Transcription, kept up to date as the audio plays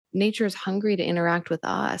nature is hungry to interact with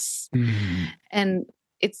us. Mm. And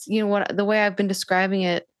it's, what the way I've been describing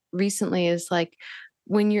it recently is like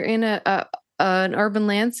when you're in an urban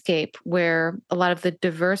landscape where a lot of the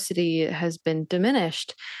diversity has been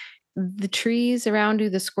diminished, the trees around you,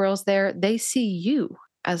 the squirrels there, they see you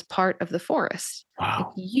as part of the forest. Like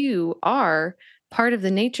Wow. you are part of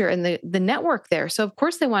the nature and the network there. So of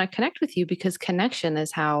course they want to connect with you because connection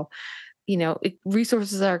is how,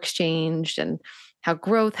 resources are exchanged and how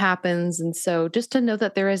growth happens. And so just to know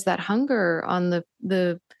that there is that hunger on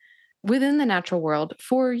the within the natural world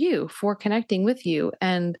for you, for connecting with you.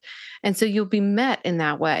 And so you'll be met in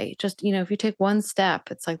that way. Just, if you take one step,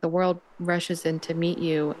 it's like the world rushes in to meet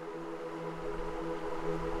you.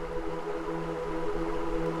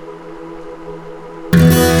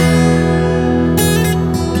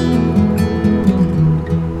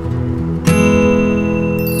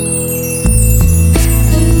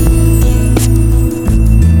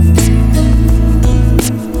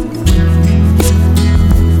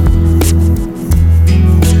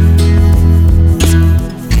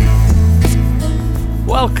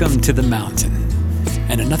 Welcome to the mountain,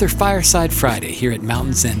 and another Fireside Friday here at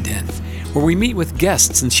Mountain Zen Den, where we meet with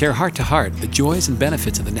guests and share heart-to-heart the joys and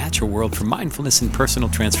benefits of the natural world for mindfulness and personal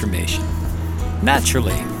transformation.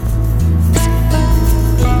 Naturally.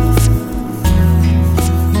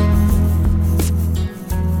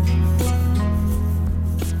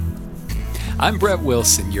 I'm Brett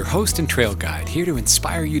Wilson, your host and trail guide, here to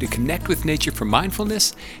inspire you to connect with nature for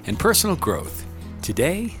mindfulness and personal growth,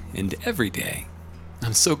 today and every day.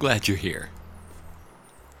 I'm so glad you're here.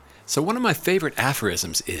 So one of my favorite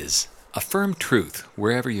aphorisms is, affirm truth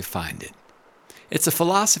wherever you find it. It's a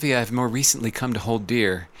philosophy I've more recently come to hold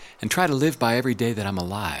dear and try to live by every day that I'm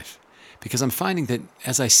alive, because I'm finding that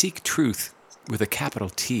as I seek truth with a capital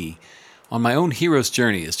T, on my own hero's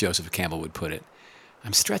journey, as Joseph Campbell would put it,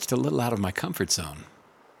 I'm stretched a little out of my comfort zone.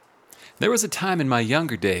 There was a time in my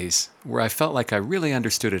younger days where I felt like I really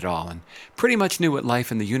understood it all and pretty much knew what life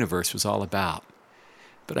and the universe was all about.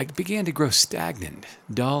 But I began to grow stagnant,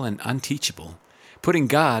 dull, and unteachable, putting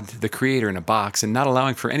God, the Creator, in a box and not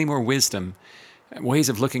allowing for any more wisdom, ways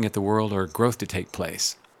of looking at the world, or growth to take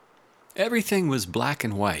place. Everything was black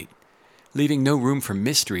and white, leaving no room for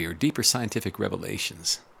mystery or deeper scientific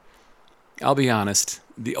revelations. I'll be honest,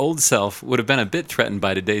 the old self would have been a bit threatened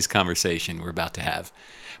by today's conversation we're about to have,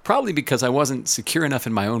 probably because I wasn't secure enough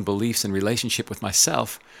in my own beliefs and relationship with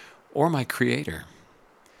myself or my Creator.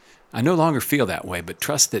 I no longer feel that way, but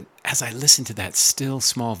trust that as I listen to that still,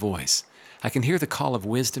 small voice, I can hear the call of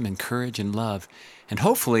wisdom and courage and love, and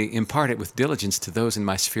hopefully impart it with diligence to those in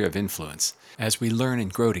my sphere of influence as we learn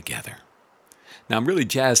and grow together. Now, I'm really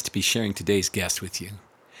jazzed to be sharing today's guest with you.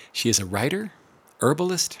 She is a writer,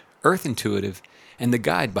 herbalist, earth intuitive, and the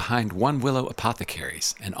guide behind One Willow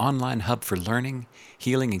Apothecaries, an online hub for learning,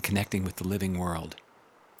 healing, and connecting with the living world.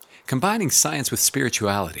 Combining science with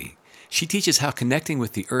spirituality, she teaches how connecting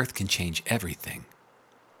with the earth can change everything.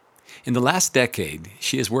 In the last decade,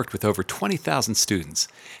 she has worked with over 20,000 students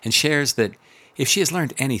and shares that if she has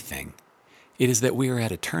learned anything, it is that we are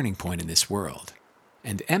at a turning point in this world,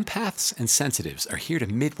 and empaths and sensitives are here to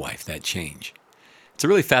midwife that change. It's a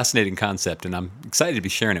really fascinating concept, and I'm excited to be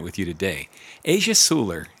sharing it with you today. Asia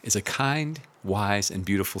Suler is a kind, wise, and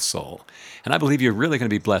beautiful soul, and I believe you're really going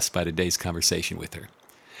to be blessed by today's conversation with her.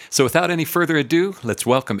 So without any further ado, let's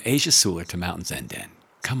welcome Asia Suler to Mountain Zen Den.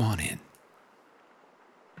 Come on in.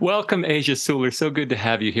 Welcome, Asia Suler. So good to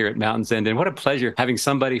have you here at Mountain Zen Den. What a pleasure having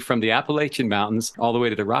somebody from the Appalachian Mountains all the way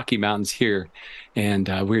to the Rocky Mountains here. And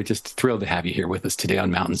we're just thrilled to have you here with us today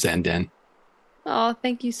on Mountain Zen Den. Oh,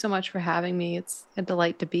 thank you so much for having me. It's a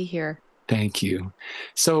delight to be here. Thank you.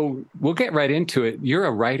 So we'll get right into it. You're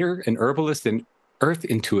a writer, an herbalist, and earth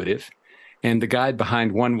intuitive, and the guide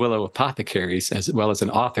behind One Willow Apothecaries, as well as an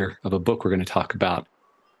author of a book we're going to talk about.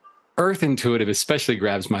 Earth intuitive especially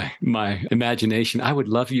grabs my imagination. I would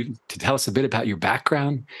love you to tell us a bit about your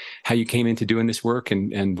background, how you came into doing this work,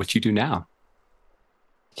 and what you do now.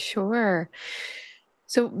 Sure.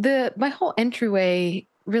 So my whole entryway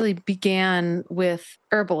really began with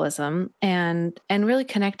herbalism and really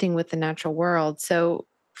connecting with the natural world. So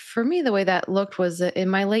for me, the way that looked was that in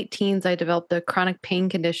my late teens, I developed a chronic pain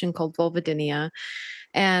condition called vulvodynia.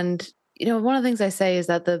 And, one of the things I say is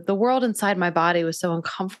that the world inside my body was so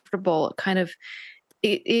uncomfortable,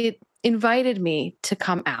 it invited me to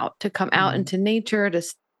come out, into nature, to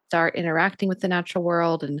start interacting with the natural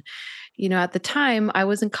world. And, at the time I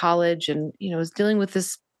was in college and, was dealing with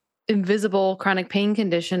this invisible chronic pain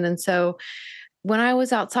condition. And so when I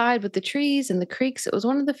was outside with the trees and the creeks, it was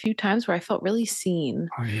one of the few times where I felt really seen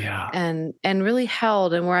Oh, yeah. and really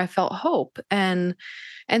held, and where I felt hope. And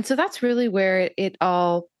so that's really where it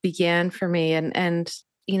all began for me. And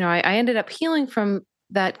I ended up healing from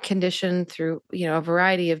that condition through, a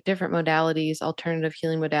variety of different modalities, alternative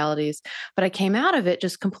healing modalities. But I came out of it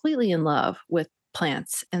just completely in love with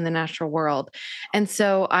plants and the natural world. And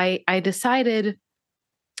so I decided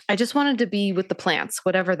I just wanted to be with the plants,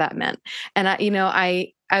 whatever that meant. And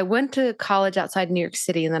I went to college outside New York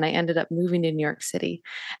City, and then I ended up moving to New York City.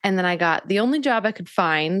 And then I got the only job I could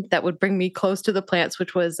find that would bring me close to the plants,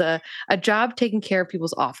 which was a job taking care of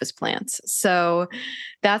people's office plants. So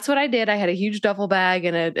that's what I did. I had a huge duffel bag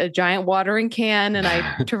and a giant watering can, and I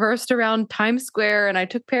traversed around Times Square, and I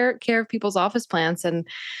took care of people's office plants.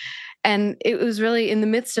 And it was really in the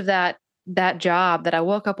midst of that job that I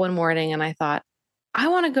woke up one morning and I thought, I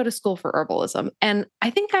want to go to school for herbalism. And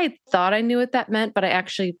I think I thought I knew what that meant, but I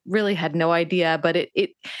actually really had no idea. But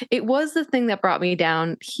it was the thing that brought me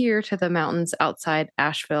down here to the mountains outside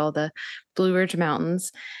Asheville, the Blue Ridge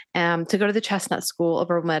Mountains, to go to the Chestnut School of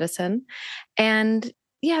Herbal Medicine. And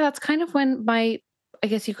yeah, that's kind of when I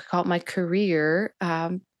guess you could call it my career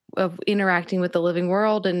of interacting with the living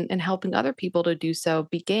world and helping other people to do so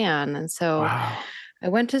began. And so Wow. I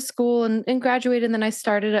went to school and graduated, and then I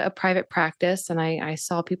started a private practice, and I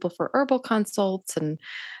saw people for herbal consults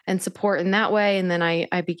and support in that way. And then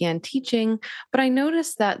I began teaching, but I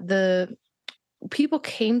noticed that the people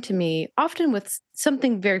came to me often with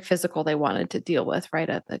something very physical they wanted to deal with, right?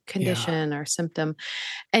 A Yeah. condition or symptom.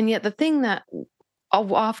 And yet the thing that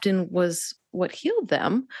often was what healed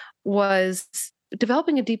them was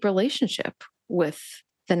developing a deep relationship with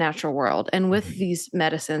the natural world and with Mhm. these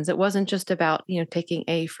medicines. It wasn't just about, taking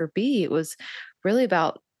A for B. It was really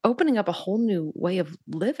about opening up a whole new way of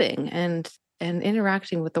living and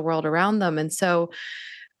interacting with the world around them. And so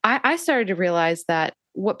I started to realize that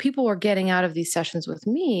what people were getting out of these sessions with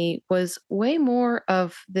me was way more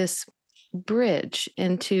of this bridge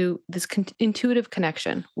into this intuitive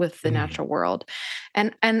connection with the Mm. natural world.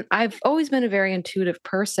 And I've always been a very intuitive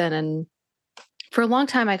person, and for a long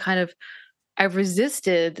time I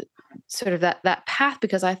resisted sort of that path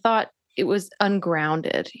because I thought it was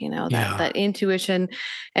ungrounded, that Yeah. that intuition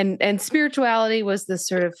and spirituality was this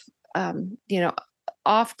sort of um, you know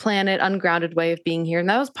off planet ungrounded way of being here. And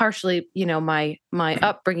that was partially, my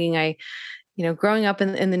upbringing. I growing up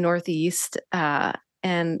in the Northeast,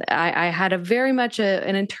 and I had a very much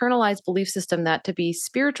an internalized belief system that to be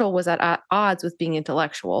spiritual was at odds with being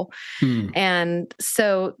intellectual. Mm. And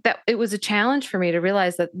so that it was a challenge for me to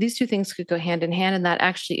realize that these two things could go hand in hand, and that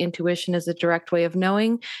actually intuition is a direct way of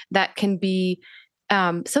knowing that can be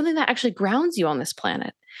something that actually grounds you on this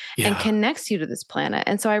planet and Yeah. connects you to this planet.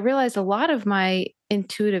 And so I realized a lot of my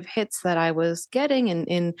intuitive hits that I was getting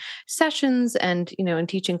in sessions and, in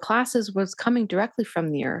teaching classes was coming directly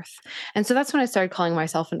from the earth. And so that's when I started calling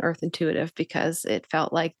myself an earth intuitive, because it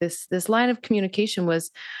felt like this line of communication was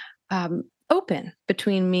open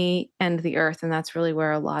between me and the earth. And that's really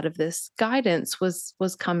where a lot of this guidance was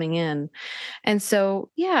coming in. And so,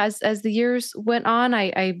 yeah, as the years went on,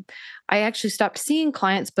 I actually stopped seeing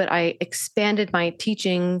clients, but I expanded my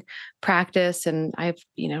teaching practice, and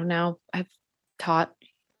now I've taught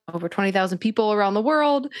over 20,000 people around the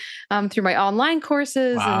world through my online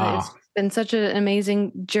courses, and it's Wow. been such an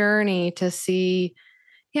amazing journey to see,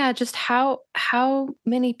 yeah, just how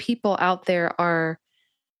many people out there are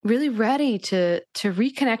really ready to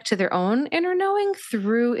reconnect to their own inner knowing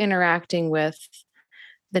through interacting with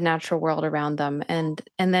the natural world around them. And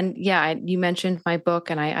then, yeah, you mentioned my book,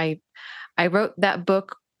 and I wrote that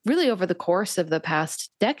book really over the course of the past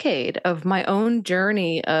decade of my own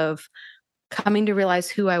journey of coming to realize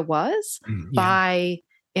who I was Mm. Yeah. by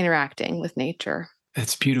interacting with nature.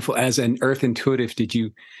 That's beautiful. As an earth intuitive, do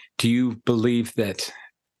you believe that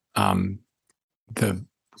um, the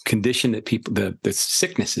condition that people, the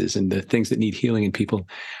sicknesses and the things that need healing in people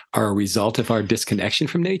are a result of our disconnection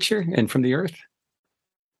from nature and from the earth?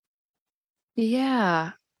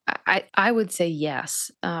 Yeah, I would say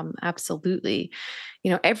yes, absolutely.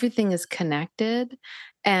 Everything is connected,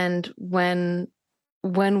 and when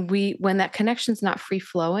that connection's not free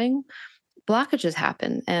flowing, blockages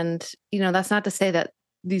happen. And that's not to say that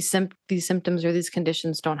these symptoms or these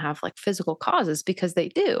conditions don't have like physical causes, because they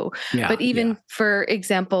do. Yeah. But Yeah. even for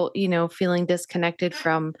example, feeling disconnected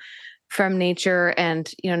from nature,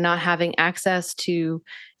 and not having access to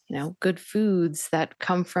good foods that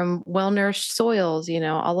come from well nourished soils,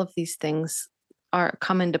 all of these things are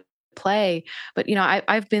come into play. But,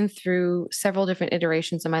 I've been through several different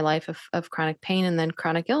iterations in my life of chronic pain and then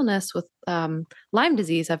chronic illness with Lyme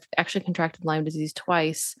disease. I've actually contracted Lyme disease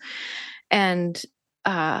twice. And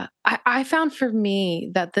I found for me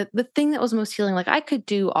that the thing that was most healing, like I could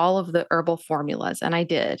do all of the herbal formulas, and I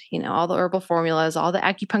did, all the herbal formulas, all the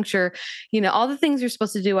acupuncture, all the things you're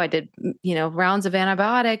supposed to do. I did, rounds of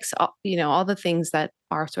antibiotics, all the things that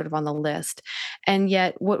are sort of on the list. And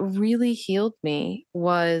yet what really healed me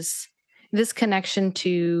was this connection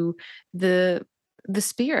to the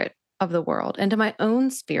spirit of the world and to my own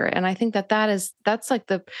spirit. And I think that's like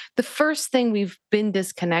the first thing we've been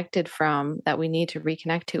disconnected from that we need to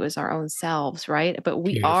reconnect to is our own selves, right? But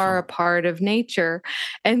we are a Beautiful. part of nature.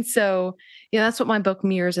 And so, that's what my book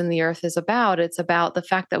Mirrors in the Earth is about. It's about the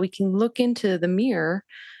fact that we can look into the mirror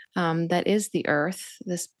that is the earth,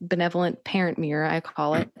 this benevolent parent mirror, I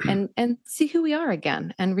call it, and see who we are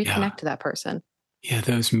again and Yeah. reconnect to that person. Yeah,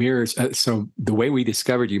 those mirrors. So the way we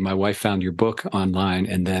discovered you, my wife found your book online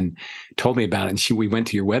and then told me about it. And we went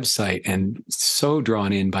to your website and so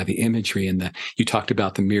drawn in by the imagery and you talked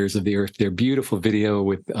about the mirrors of the earth. They're beautiful video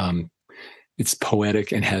with, it's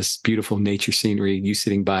poetic and has beautiful nature scenery. You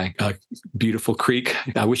sitting by a beautiful creek.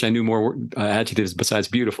 I wish I knew more adjectives besides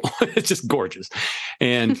beautiful. It's just gorgeous.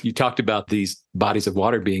 And you talked about these bodies of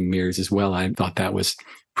water being mirrors as well. I thought that was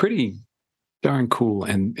pretty darn cool,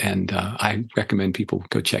 and I recommend people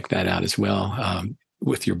go check that out as well,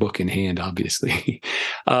 with your book in hand, obviously.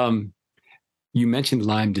 um, you mentioned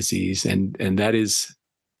Lyme disease, and that is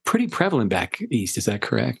pretty prevalent back east. Is that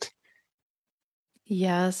correct?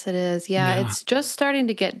 Yes, it is. Yeah, Yeah. it's just starting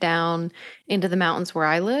to get down into the mountains where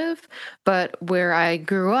I live, but where I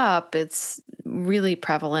grew up, it's really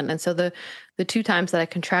prevalent. And so the two times that I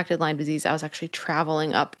contracted Lyme disease, I was actually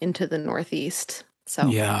traveling up into the Northeast. So,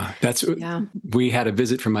 Yeah, that's yeah. we had a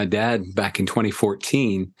visit from my dad back in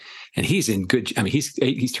 2014, and he's in good. I mean,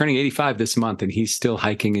 he's turning 85 this month, and he's still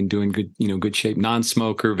hiking and doing good, good shape.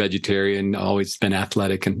 Non-smoker, vegetarian, always been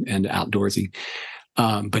athletic and outdoorsy.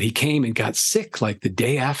 But he came and got sick like the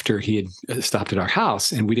day after he had stopped at our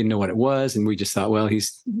house, and we didn't know what it was, and we just thought, well,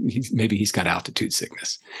 he's got altitude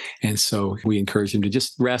sickness, and so we encouraged him to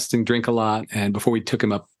just rest and drink a lot, and before we took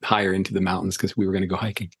him up higher into the mountains because we were going to go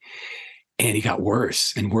hiking. And he got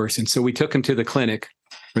worse and worse. And so we took him to the clinic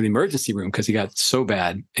or the emergency room because he got so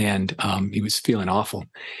bad and he was feeling awful.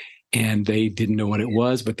 And they didn't know what it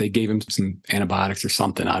was, but they gave him some antibiotics or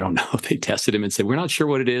something. I don't know. They tested him and said, we're not sure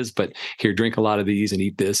what it is, but here, drink a lot of these and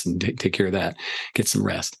eat this and take care of that. Get some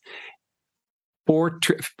rest.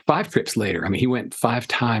 5 trips later, I mean, he went 5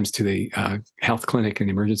 times to the health clinic and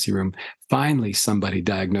emergency room. Finally, somebody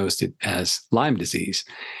diagnosed it as Lyme disease.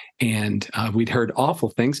 And we'd heard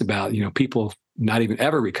awful things about, people not even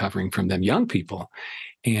ever recovering from them, young people.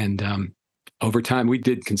 And over time, we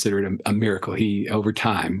did consider it a miracle. Over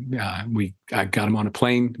time, I got him on a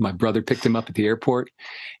plane. My brother picked him up at the airport.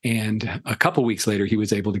 And a couple weeks later, he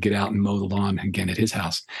was able to get out and mow the lawn again at his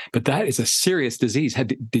house. But that is a serious disease.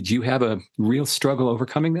 Did you have a real struggle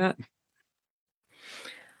overcoming that?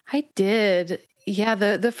 I did. Yeah,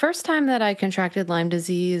 the first time that I contracted Lyme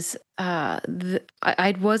disease,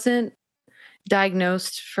 I wasn't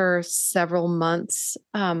diagnosed for several months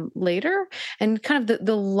later. And kind of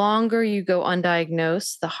the longer you go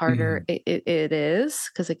undiagnosed, the harder Mm. it is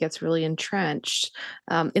because it gets really entrenched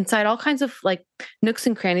inside all kinds of like nooks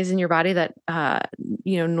and crannies in your body that,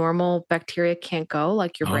 normal bacteria can't go,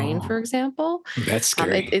 like your brain, for Oh, example. that's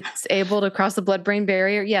scary. It's able to cross the blood-brain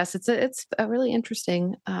barrier. Yes, it's a really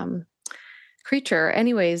interesting creature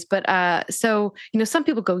anyways. But so some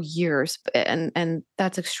people go years, and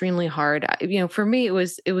that's extremely hard. For me it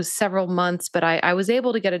was several months, but I was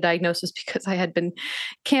able to get a diagnosis because I had been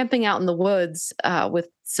camping out in the woods with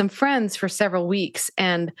some friends for several weeks,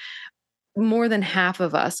 and more than half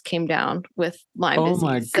of us came down with Lyme Oh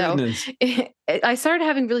my disease. So goodness. I started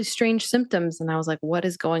having really strange symptoms, and I was like, what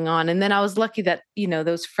is going on? And then I was lucky that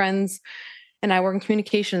those friends and I work in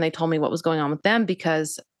communication. They told me what was going on with them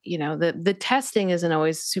because the testing isn't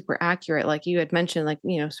always super accurate, like you had mentioned, like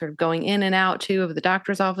sort of going in and out too of the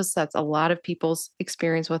doctor's office. That's a lot of people's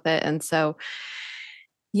experience with it. And so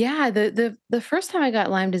yeah, the first time I got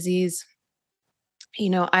Lyme disease,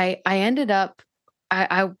 I ended up,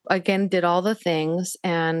 I again did all the things,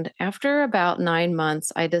 and after about 9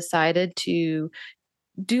 months I decided to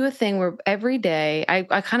do a thing where every day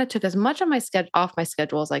I kind of took as much of my schedule off my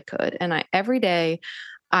schedule as I could. And every day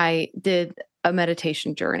I did a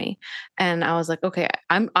meditation journey. And I was like, okay,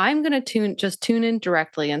 I'm gonna tune in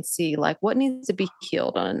directly and see like what needs to be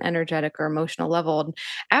healed on an energetic or emotional level. And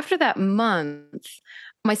after that month,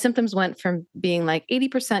 my symptoms went from being like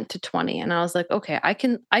 80% to 20. And I was like, okay, I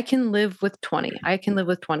can live with 20. I can live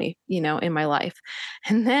with 20, in my life.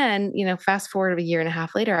 And then, fast forward a year and a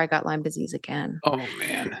half later, I got Lyme disease again. Oh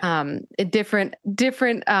man. A different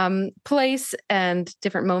place and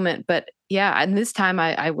different moment. But yeah, and this time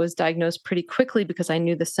I was diagnosed pretty quickly because I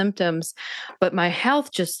knew the symptoms, but my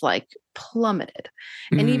health just like plummeted.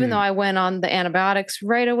 And even though Mm. I went on the antibiotics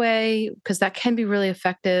right away, because that can be really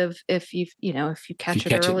effective if if you If you catch it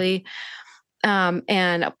catch it. early,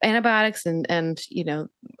 and antibiotics and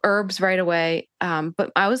herbs right away.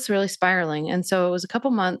 But I was really spiraling, and so it was a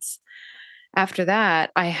couple months after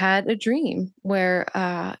that, I had a dream where,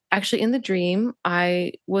 actually, in the dream,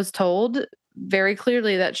 I was told very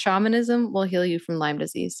clearly that shamanism will heal you from Lyme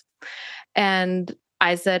disease. And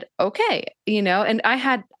I said, okay, and I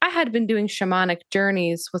had been doing shamanic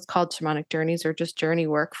journeys, what's called shamanic journeys or just journey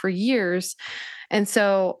work for years. And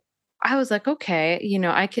so I was like, okay,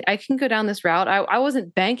 I can go down this route. I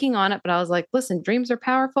wasn't banking on it, but I was like, listen, dreams are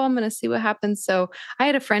powerful. I'm going to see what happens. So I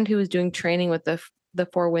had a friend who was doing training with the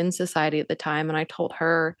Four Winds Society at the time, and I told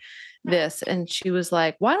her this, and she was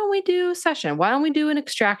like, "Why don't we do a session? Why don't we do an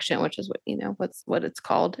extraction?" Which is what it's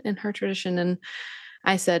called in her tradition. And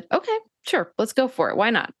I said, "Okay, sure, let's go for it. Why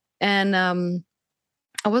not?" And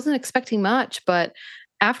I wasn't expecting much, but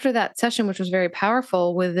after that session, which was very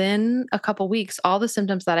powerful, within a couple weeks, all the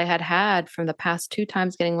symptoms that I had had from the past two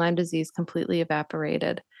times getting Lyme disease completely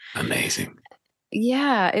evaporated. Amazing.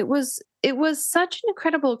 Yeah, it was such an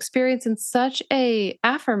incredible experience and such a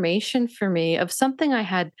affirmation for me of something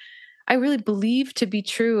I really believed to be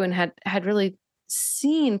true and had really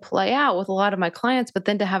seen play out with a lot of my clients, but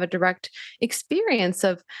then to have a direct experience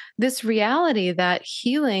of this reality that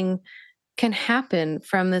healing can happen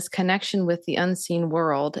from this connection with the unseen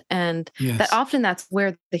world, and that Yes. often that's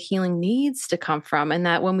where the healing needs to come from, and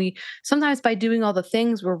that when we sometimes by doing all the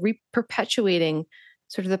things we're perpetuating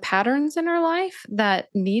sort of the patterns in our life that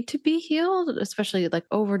need to be healed, especially like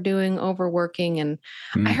overdoing, overworking. And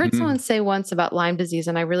I heard Hmm. someone say once about Lyme disease,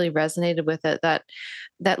 and I really resonated with it, that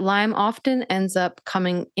Lyme often ends up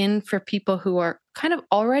coming in for people who are kind of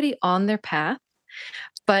already on their path,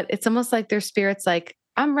 but it's almost like their spirit's like,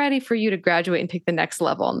 I'm ready for you to graduate and take the next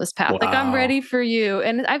level on this path. Like, I'm Wow. ready for you.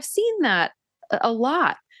 And I've seen that a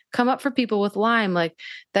lot come up for people with Lyme, like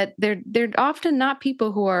that they're often not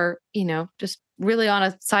people who are, just really on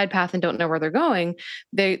a side path and don't know where they're going.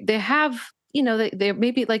 They have, they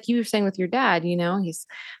maybe like you were saying with your dad, he's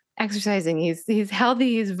exercising, he's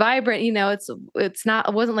healthy, he's vibrant,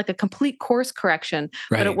 it wasn't like a complete course correction,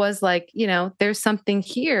 but it Right. was like, there's something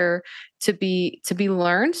here to be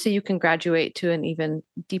learned so you can graduate to an even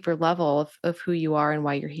deeper level of who you are and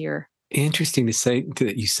why you're here. Interesting to say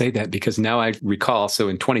that you say that because now I recall. So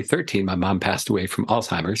in 2013, my mom passed away from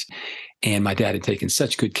Alzheimer's, and my dad had taken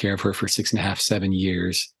such good care of her for 6.5, 7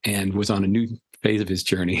 years, and was on a new phase of his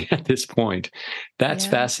journey at this point. That's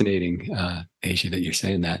Yeah. fascinating, Asia, that you're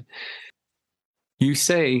saying that. You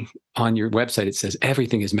say on your website, it says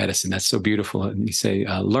everything is medicine. That's so beautiful. And you say,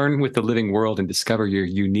 learn with the living world and discover your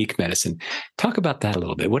unique medicine. Talk about that a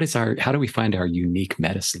little bit. How do we find our unique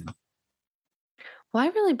medicine? Well, I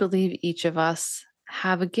really believe each of us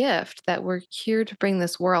have a gift that we're here to bring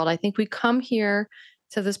this world. I think we come here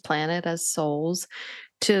to this planet as souls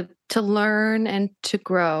to learn and to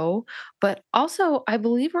grow, but also I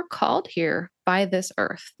believe we're called here by this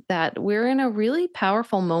earth, that we're in a really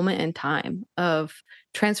powerful moment in time of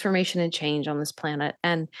transformation and change on this planet.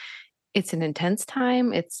 And it's an intense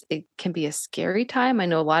time. It can be a scary time. I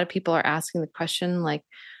know a lot of people are asking the question like,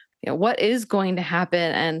 what is going to happen?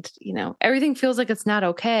 And, everything feels like it's not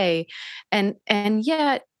okay. And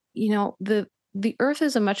yet, the earth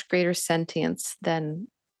is a much greater sentience than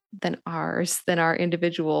ours, than our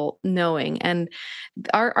individual knowing. And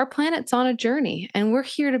our planet's on a journey, and we're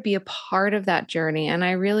here to be a part of that journey. And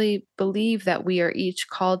I really believe that we are each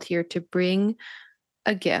called here to bring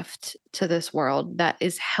a gift to this world that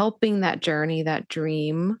is helping that journey, that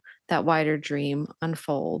dream, that wider dream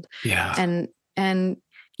unfold. Yeah. And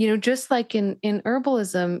just like in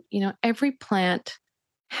herbalism, every plant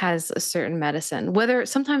has a certain medicine. Whether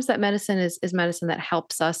sometimes that medicine is medicine that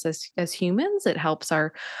helps us as humans, it helps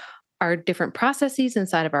our different processes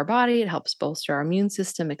inside of our body, it helps bolster our immune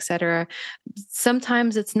system, etc.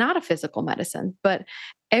 Sometimes it's not a physical medicine, but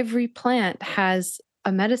every plant has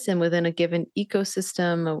a medicine within a given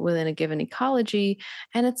ecosystem, within a given ecology,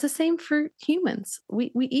 and it's the same for humans.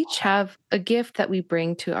 We each have a gift that we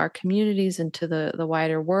bring to our communities and to the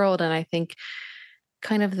wider world. And I think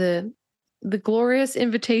kind of the glorious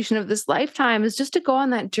invitation of this lifetime is just to go on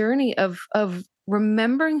that journey of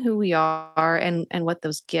remembering who we are and what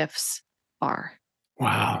those gifts are.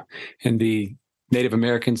 Wow. And the Native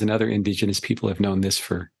Americans and other indigenous people have known this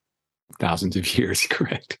for thousands of years,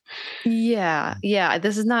 correct? Yeah, yeah.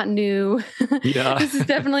 This is not new. Yeah. This is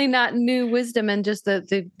definitely not new wisdom, and just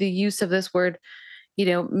the use of this word,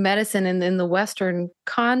 medicine in the Western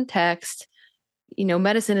context.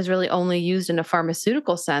 Medicine is really only used in a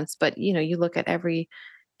pharmaceutical sense, but you look at every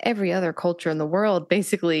other culture in the world,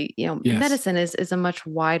 basically, Yes. medicine is a much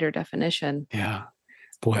wider definition. Yeah.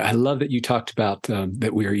 Boy, I love that you talked about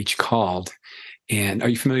that we are each called. And are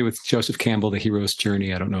you familiar with Joseph Campbell, The Hero's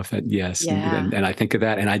Journey? I don't know if that, yes. Yeah. And I think of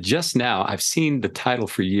that. And I've seen the title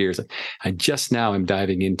for years. I just now am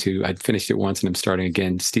diving into, I'd finished it once and I'm starting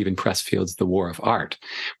again, Stephen Pressfield's The War of Art,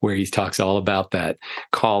 where he talks all about that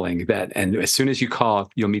calling, that, and as soon as you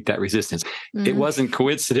call, you'll meet that resistance. It Mhm. wasn't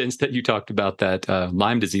coincidence that you talked about that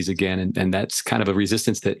Lyme disease again. And that's kind of a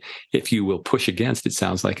resistance that if you will push against, it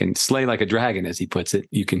sounds like, and slay like a dragon, as he puts it,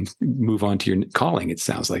 you can move on to your calling, it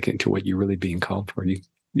sounds like, into what you're really being called for.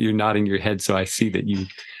 You're nodding your head, so I see that you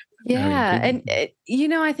Yeah. agree.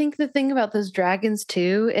 And, I think the thing about those dragons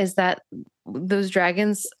too is that those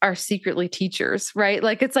dragons are secretly teachers, right?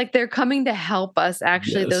 Like it's like they're coming to help us,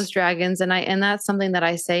 actually, those Yes. dragons. And that's something that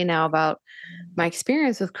I say now about my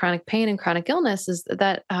experience with chronic pain and chronic illness is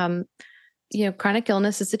that, chronic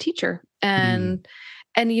illness is a teacher. Mm.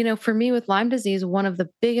 And for me with Lyme disease, one of the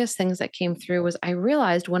biggest things that came through was I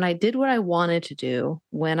realized when I did what I wanted to do,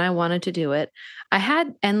 when I wanted to do it, I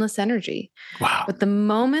had endless energy. Wow. But the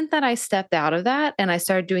moment that I stepped out of that and I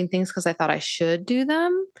started doing things because I thought I should do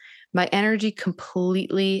them, my energy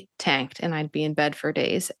completely tanked and I'd be in bed for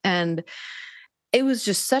days. And it was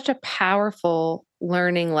just such a powerful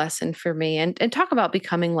learning lesson for me. And talk about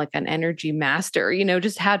becoming like an energy master,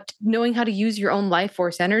 just knowing how to use your own life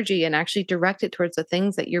force energy and actually direct it towards the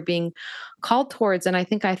things that you're being called towards. And I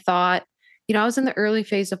think I thought, I was in the early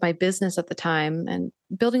phase of my business at the time, and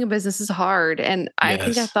building a business is hard. And I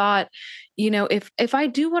think I Yes. thought, if I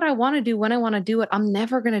do what I want to do when I want to do it, I'm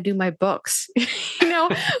never going to do my books,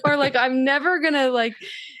 or like I'm never going to like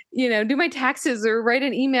do my taxes or write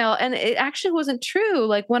an email. And it actually wasn't true.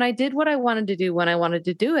 Like when I did what I wanted to do when I wanted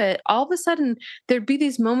to do it, all of a sudden there'd be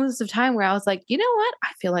these moments of time where I was like, you know what? I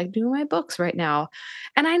feel like doing my books right now.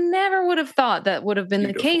 And I never would have thought that would have been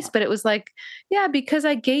the case. Beautiful. But it was like, yeah, because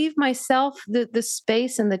I gave myself the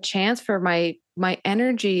space and the chance for my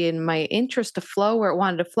energy and my interest to flow where it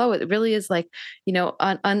wanted to flow. It really is like,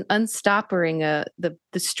 unstopping the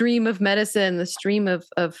stream of medicine, the stream of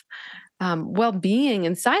well-being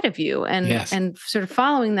inside of you, and Yes. and sort of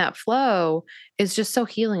following that flow is just so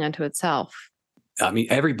healing unto itself. I mean,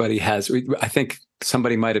 everybody has, I think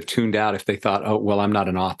somebody might have tuned out if they thought, oh, well, I'm not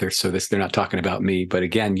an author, so they're not talking about me. But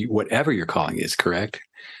again, whatever your calling is, correct?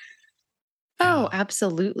 Oh, Yeah.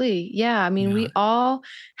 absolutely. Yeah. I mean, Yeah. we all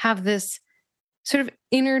have this sort of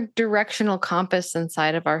inner directional compass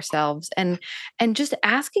inside of ourselves, and just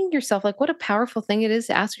asking yourself, like, what a powerful thing it is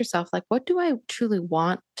to ask yourself, like, what do I truly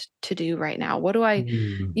want to do right now? What do I,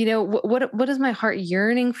 Mm. what is my heart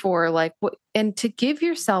yearning for? Like, what, and to give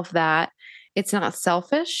yourself that. It's not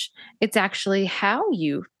selfish. It's actually how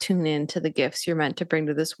you tune into the gifts you're meant to bring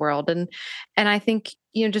to this world. And I think,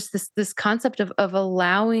 just this concept of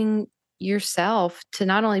allowing yourself to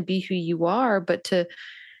not only be who you are, but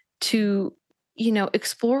to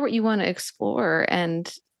explore what you want to explore,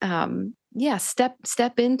 and yeah,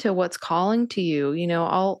 step into what's calling to you.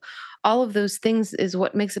 All of those things is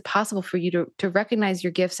what makes it possible for you to recognize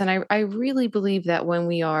your gifts. And I really believe that when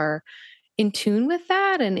we are in tune with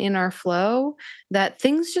that and in our flow, that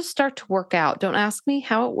things just start to work out. Don't ask me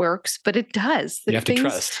how it works, but it does. You Like have to things,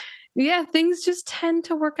 trust. yeah, things just tend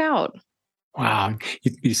to work out. Wow.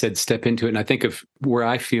 You said step into it. And I think of where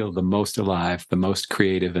I feel the most alive, the most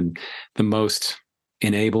creative, and the most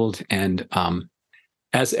enabled. And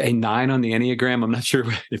as a 9 on the Enneagram, I'm not sure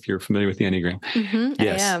if you're familiar with the Enneagram. I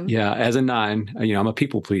Yes. am. Yeah. As a 9, I'm a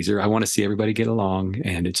people pleaser. I want to see everybody get along,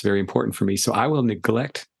 and it's very important for me. So I will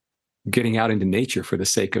neglect getting out into nature for the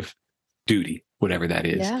sake of duty, whatever that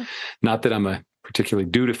is. Yeah. Not that I'm a particularly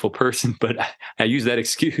dutiful person, but I use that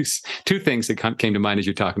excuse. Two things that came to mind as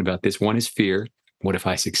you're talking about this. One is fear. What if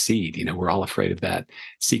I succeed? We're all afraid of that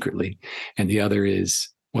secretly. And the other is,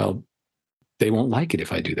 well, they won't like it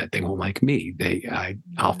if I do that. They won't like me.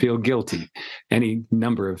 I'll feel guilty. Any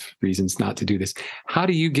number of reasons not to do this. How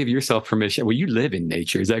do you give yourself permission? Well, you live in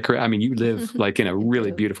nature. Is that correct? I mean, you live like in a I really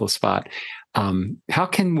do. beautiful spot. How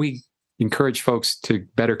can we encourage folks to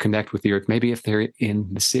better connect with the earth? Maybe if they're in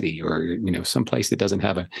the city or, some place that doesn't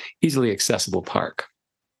have a easily accessible park.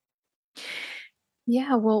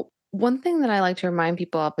 Yeah, well, one thing that I like to remind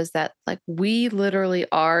people of is that like we literally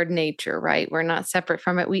are nature, right? We're not separate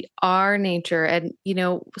from it. We are nature. And,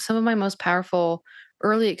 some of my most powerful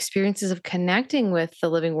early experiences of connecting with the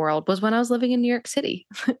living world was when I was living in New York City.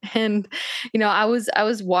 And, I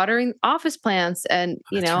was watering office plants and,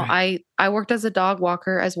 That's right. I worked as a dog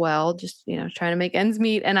walker as well, just, trying to make ends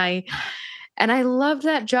meet. And I loved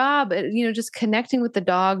that job, just connecting with the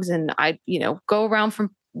dogs. And I, go around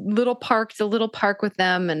from little park to little park with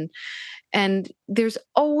them. And there's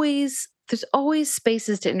always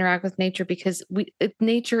spaces to interact with nature because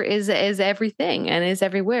nature is everything and is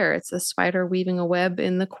everywhere. It's the spider weaving a web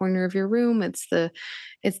in the corner of your room. It's the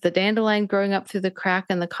dandelion growing up through the crack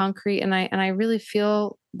in the concrete. And I really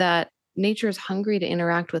feel that nature is hungry to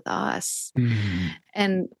interact with us. Mm.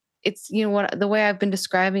 And it's, what the way I've been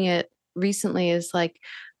describing it recently is like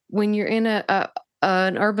when you're in an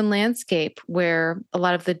urban landscape where a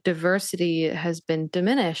lot of the diversity has been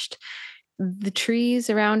diminished, the trees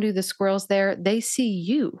around you, the squirrels there, they see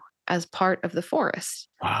you as part of the forest.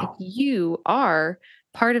 Like Wow. you are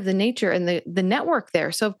part of the nature and the network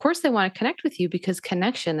there. So of course they want to connect with you because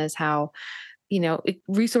connection is how,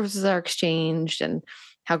 resources are exchanged and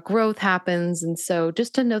how growth happens. And so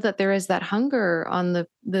just to know that there is that hunger on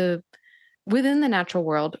the within the natural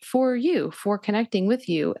world for you, for connecting with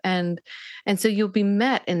you. And so you'll be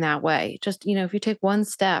met in that way. Just, if you take one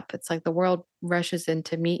step, it's like the world rushes in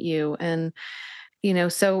to meet you. And,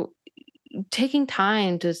 so taking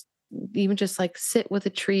time to even just like sit with a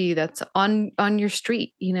tree that's on your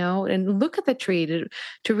street, and look at the tree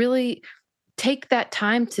to really take that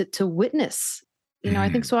time to witness. I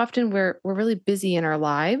think Mm. so often we're really busy in our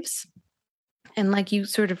lives, and like you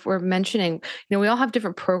sort of were mentioning, we all have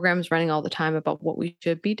different programs running all the time about what we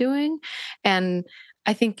should be doing. And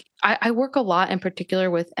I think I work a lot in particular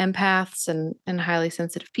with empaths and highly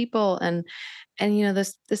sensitive people. And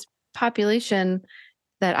this population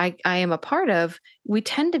that I am a part of, we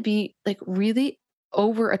tend to be like really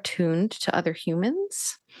over attuned to other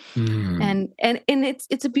humans. Mm. And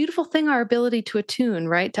it's a beautiful thing, our ability to attune,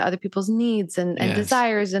 right, to other people's needs and Yes.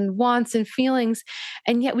 desires and wants and feelings.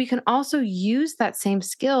 And yet we can also use that same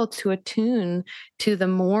skill to attune to the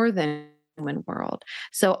more than human world.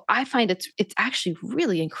 So I find it's actually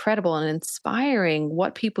really incredible and inspiring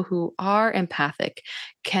what people who are empathic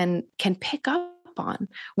can pick up on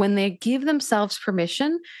when they give themselves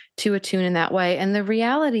permission to attune in that way. And the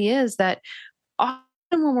reality is that often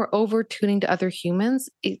when we're over tuning to other humans,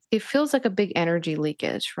 it feels like a big energy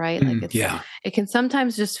leakage, right? Like Yeah. it can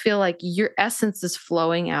sometimes just feel like your essence is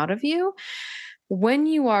flowing out of you. When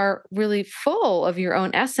you are really full of your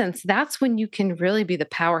own essence, that's when you can really be the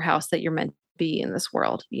powerhouse that you're meant to be in this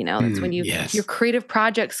world. That's when your Yes. creative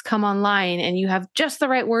projects come online and you have just the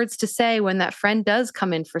right words to say when that friend does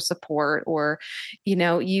come in for support, or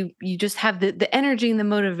you just have the energy and the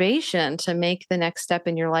motivation to make the next step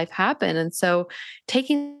in your life happen. And so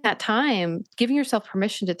taking that time, giving yourself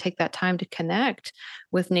permission to take that time to connect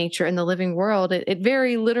with nature and the living world, it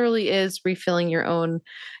very literally is refilling your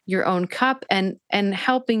own cup and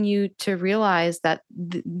helping you to realize that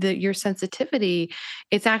your sensitivity,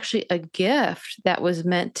 it's actually a gift that was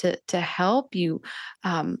meant to help you,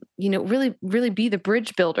 really really be the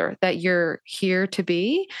bridge builder that you're here to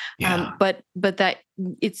be. Yeah. But that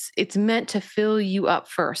it's meant to fill you up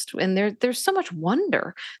first. And there's so much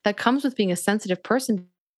wonder that comes with being a sensitive person,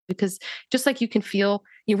 because just like you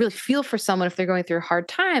really feel for someone if they're going through a hard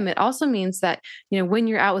time, it also means that, when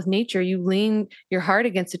you're out with nature, you lean your heart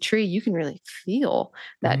against a tree, you can really feel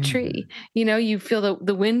that Mm. tree. You feel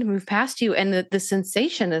the wind move past you, and the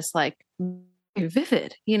sensation is like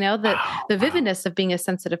vivid. That Wow. the Wow. vividness of being a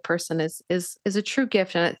sensitive person is a true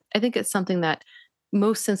gift. And I think it's something that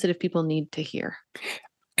most sensitive people need to hear.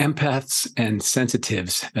 Empaths and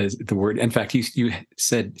sensitives, as the word. In fact, you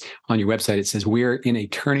said on your website, it says we're in a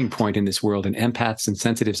turning point in this world, and empaths and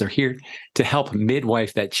sensitives are here to help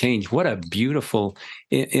midwife that change. What a beautiful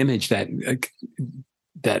image that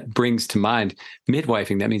brings to mind.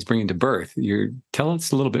 Midwifing, that means bringing to birth. Tell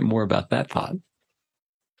us a little bit more about that thought.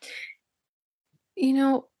 You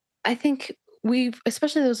know, I think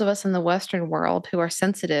especially those of us in the Western world who are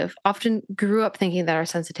sensitive, often grew up thinking that our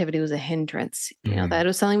sensitivity was a hindrance, that it Mm.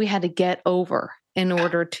 was something we had to get over in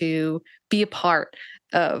order to be a part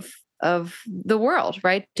of the world,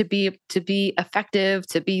 right? To be effective,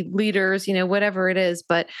 to be leaders, whatever it is.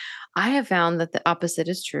 But I have found that the opposite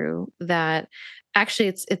is true, that actually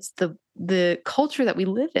it's the culture that we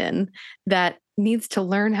live in that needs to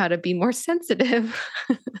learn how to be more sensitive.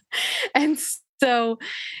 And so,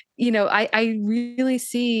 I really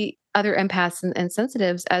see other empaths and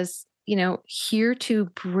sensitives as, here to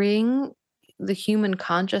bring the human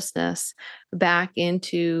consciousness back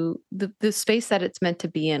into the space that it's meant to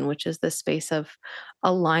be in, which is the space of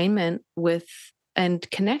alignment with and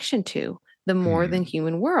connection to the more than Mm,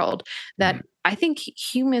 human world. mm, That I think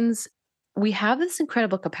humans, we have this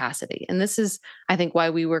incredible capacity. And this is, I think, why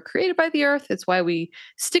we were created by the earth. It's why we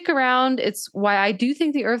stick around. It's why I do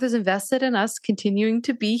think the earth is invested in us continuing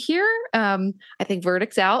to be here. I think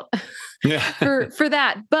verdict's out yeah. for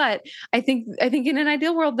that. But I think in an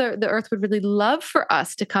ideal world, the earth would really love for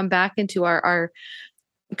us to come back into our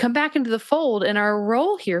come back into the fold and our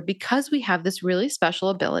role here, because we have this really special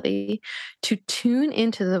ability to tune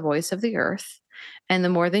into the voice of the earth and the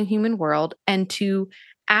more than human world, and to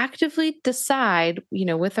actively decide,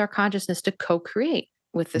 with our consciousness, to co-create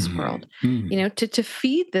with this Mm, world, mm. to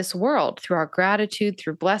feed this world through our gratitude,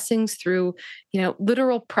 through blessings, through,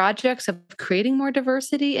 literal projects of creating more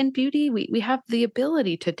diversity and beauty. We have the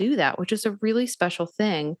ability to do that, which is a really special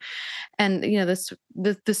thing. And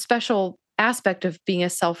the special aspect of being a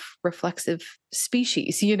self-reflexive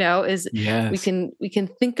species, is we Yes. can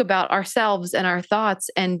think about ourselves and our thoughts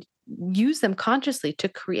and use them consciously to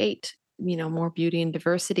create, more beauty and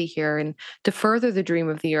diversity here, and to further the dream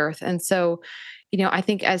of the earth. And so, I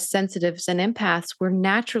think as sensitives and empaths, we're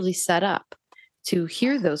naturally set up to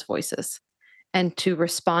hear those voices and to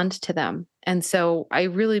respond to them. And so I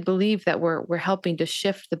really believe that we're helping to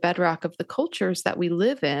shift the bedrock of the cultures that we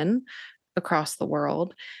live in across the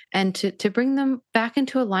world, and to bring them back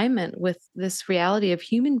into alignment with this reality of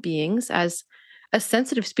human beings as a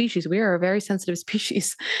sensitive species. We are a very sensitive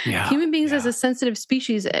species. Yeah. Human beings as Yeah. a sensitive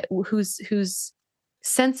species, whose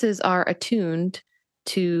senses are attuned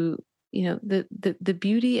to, the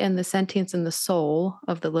beauty and the sentience and the soul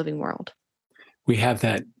of the living world. We have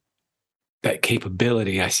that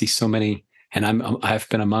capability. I see so many, and I've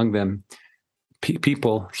been among them.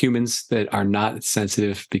 People, humans that are not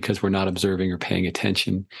sensitive because we're not observing or paying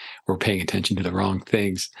attention, or paying attention to the wrong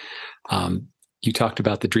things. Um, you talked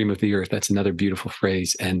about the dream of the earth. That's another beautiful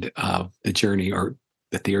phrase, and the journey, or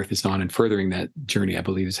that the earth is on, and furthering that journey, I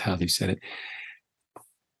believe is how you said it.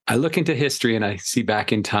 I look into history and I see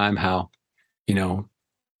back in time how, you know,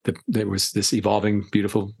 there was this evolving,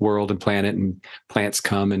 beautiful world and planet, and plants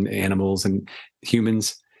come, and animals and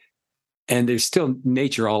humans, and there's still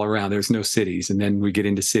nature all around. There's no cities, and then we get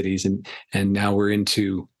into cities, and now we're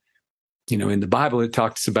into, in the Bible it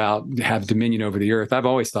talks about have dominion over the earth. I've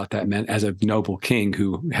always thought that meant as a noble king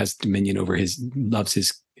who has dominion over loves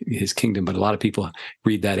his kingdom, but a lot of people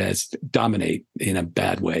read that as dominate in a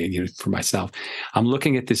bad way. For myself, I'm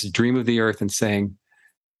looking at this dream of the earth and saying,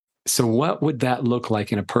 so what would that look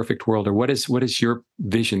like in a perfect world? Or what is your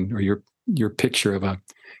vision, or your picture of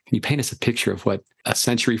can you paint us a picture of what a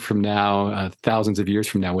century from now, thousands of years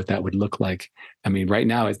from now, what that would look like? I mean, right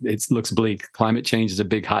now it looks bleak. Climate change is a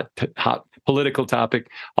big, hot political topic,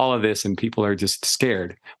 all of this, and people are just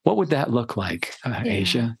scared. What would that look like, Yeah.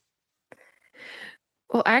 Asia?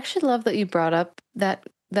 Well, I actually love that you brought up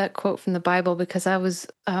that quote from the Bible, because I was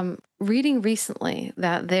reading recently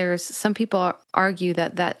that there's some people argue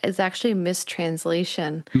that that is actually a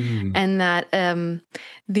mistranslation, Mm, and that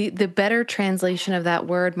the better translation of that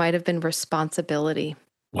word might have been responsibility.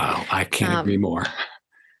 wow, I can't agree Um, more.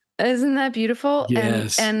 Isn't that beautiful? And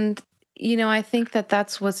Yes. I think that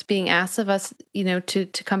that's what's being asked of us,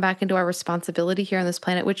 to come back into our responsibility here on this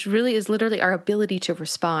planet, which really is literally our ability to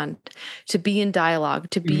respond, to be in dialogue,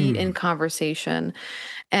 to be in Mm, conversation.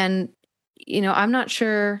 And I'm not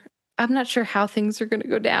sure how things are going to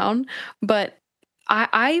go down, but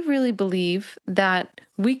I really believe that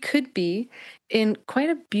we could be in quite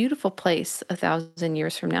a beautiful place 1,000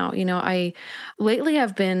 years from now. I lately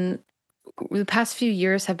have been the past few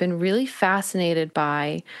years have been really fascinated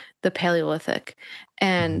by the Paleolithic,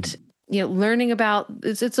 and mm, learning about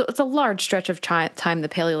it's a large stretch of time, the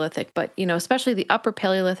Paleolithic, but especially the Upper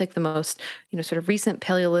Paleolithic, the most sort of recent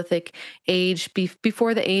Paleolithic age,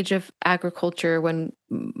 before the age of agriculture, when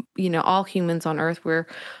all humans on Earth were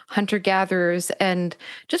hunter gatherers, and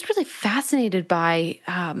just really fascinated by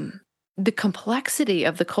the complexity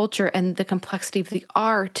of the culture and the complexity of the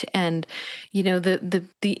art, and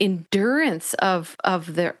the endurance of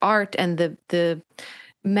their art, and the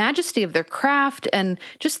majesty of their craft, and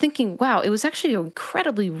just thinking, wow, it was actually an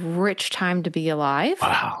incredibly rich time to be alive.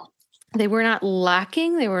 wow. They were not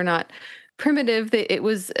lacking, they were not primitive. It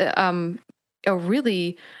was a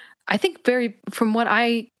really, I think, very, from what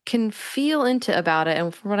I can feel into about it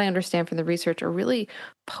and from what I understand from the research, a really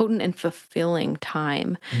potent and fulfilling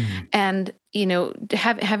time. Mm, And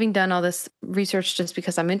having done all this research just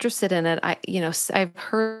because I'm interested in it, I've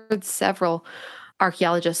heard several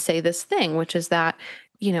archaeologists say this thing, which is that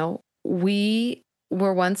we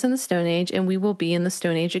were once in the Stone Age and we will be in the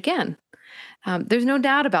Stone Age again. There's no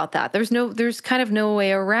doubt about that. There's kind of no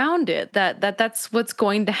way around it, that's what's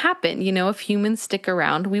going to happen. If humans stick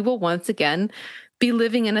around, we will once again be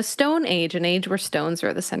living in a Stone Age, an age where stones are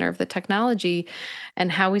at the center of the technology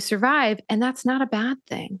and how we survive. And that's not a bad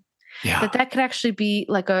thing. Yeah. That could actually be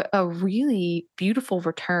like a really beautiful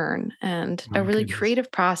return and a really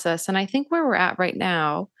creative process. And I think where we're at right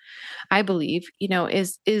now, I believe,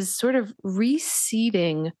 is sort of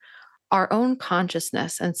reseeding our own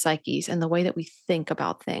consciousness and psyches and the way that we think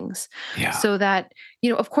about things. Yeah. So that,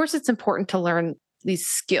 of course, it's important to learn these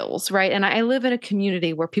skills, right? And I live in a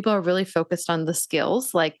community where people are really focused on the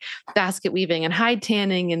skills like basket weaving and hide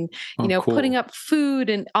tanning and, cool. putting up food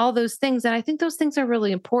and all those things. And I think those things are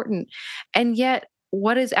really important. And yet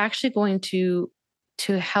what is actually going to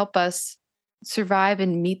help us survive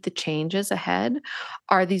and meet the changes ahead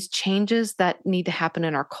are these changes that need to happen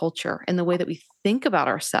in our culture and the way that we think about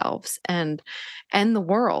ourselves and the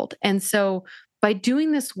world. And so by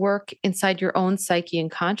doing this work inside your own psyche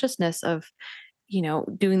and consciousness of,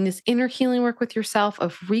 doing this inner healing work with yourself,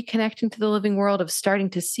 of reconnecting to the living world, of starting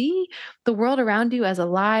to see the world around you as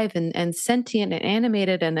alive and sentient and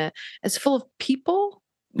animated and as full of people,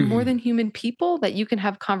 more than human people that you can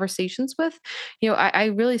have conversations with. I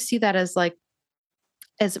really see that as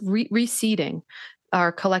reseeding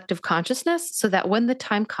our collective consciousness so that when the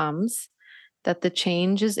time comes that the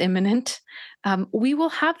change is imminent, we will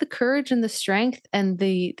have the courage and the strength and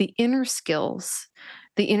the inner skills,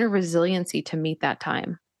 the inner resiliency to meet that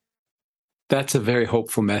time. That's a very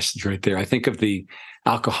hopeful message right there. I think of the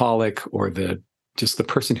alcoholic or the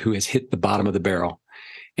person who has hit the bottom of the barrel,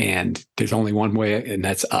 and there's only one way, and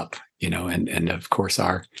that's up, and of course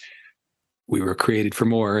we were created for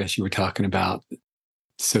more, as you were talking about.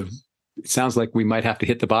 So it sounds like we might have to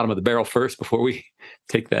hit the bottom of the barrel first before we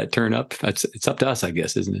take that turn up. It's up to us, I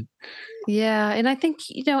guess, isn't it? Yeah. And I think,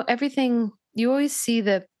 everything, you always see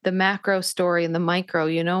the macro story and the micro,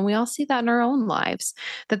 and we all see that in our own lives,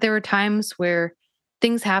 that there were times where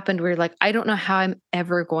things happened where you're like, I don't know how I'm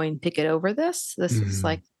ever going to get over this. This is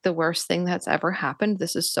like the worst thing that's ever happened.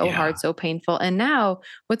 This is so hard, so painful. And now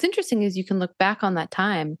what's interesting is you can look back on that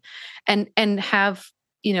time and have,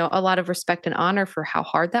 a lot of respect and honor for how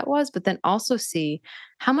hard that was, but then also see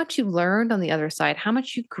how much you learned on the other side, how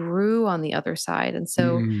much you grew on the other side. And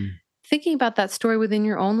so thinking about that story within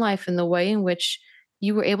your own life and the way in which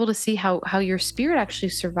you were able to see how your spirit actually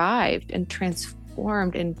survived and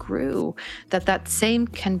transformed and grew, that same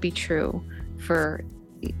can be true for,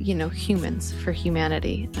 humans, for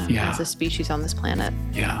humanity as a species on this planet.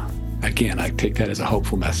 Yeah. Again, I take that as a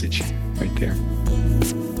hopeful message right there.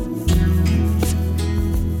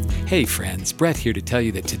 Hey friends, Brett here to tell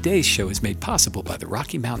you that today's show is made possible by the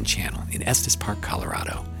Rocky Mountain Channel in Estes Park,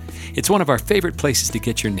 Colorado. It's one of our favorite places to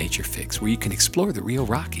get your nature fix, where you can explore the real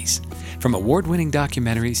Rockies. From award-winning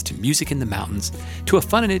documentaries to music in the mountains to a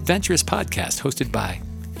fun and adventurous podcast hosted by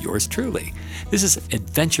yours truly. This is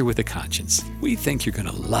Adventure with a Conscience. We think you're going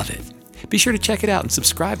to love it. Be sure to check it out and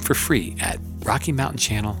subscribe for free at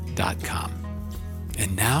RockyMountainChannel.com.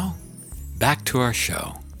 And now, back to our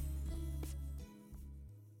show.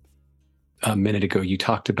 A minute ago, you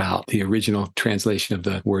talked about the original translation of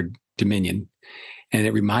the word dominion. And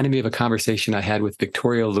it reminded me of a conversation I had with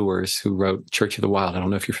Victoria Lewis, who wrote Church of the Wild. I don't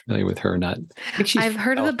know if you're familiar with her or not. I've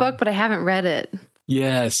heard of the book, but I haven't read it.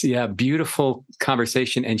 Yes. Yeah. Beautiful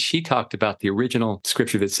conversation. And she talked about the original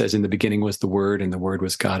scripture that says, in the beginning was the Word, and the Word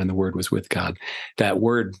was God, and the Word was with God. That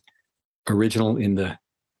word, original in the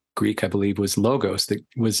Greek, I believe, was logos. That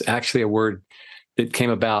was actually a word that came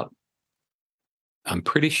about, I'm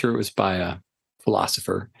pretty sure it was by a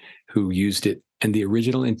philosopher who used it. And the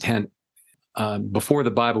original intent before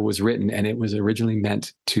the Bible was written, and it was originally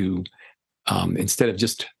meant to, instead of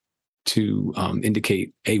just to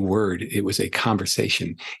indicate a word, it was a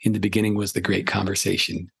conversation. In the beginning was the great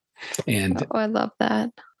conversation. And I love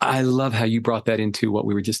that. I love how you brought that into what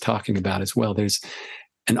we were just talking about as well. There's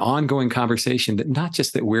an ongoing conversation that not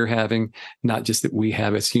just that we're having, not just that we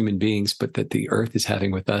have as human beings, but that the earth is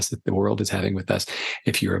having with us, that the world is having with us.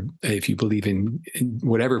 If you believe in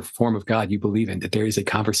whatever form of God you believe in, that there is a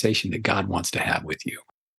conversation that God wants to have with you,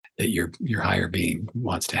 that your higher being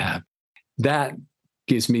wants to have. That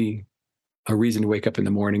gives me a reason to wake up in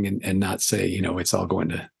the morning and not say, it's all going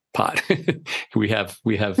to pot. we have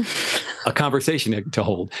a conversation to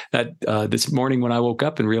hold. That this morning when I woke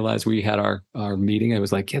up and realized we had our meeting, I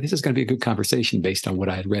was like, yeah, this is going to be a good conversation based on what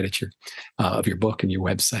I had read at of your book and your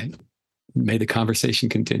website. May the conversation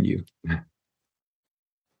continue.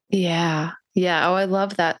 Yeah. Yeah. Oh, I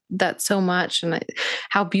love that so much, and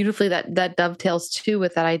how beautifully that dovetails too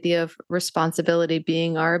with that idea of responsibility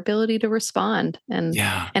being our ability to respond,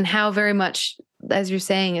 Yeah. and how very much, as you're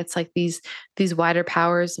saying, it's like these wider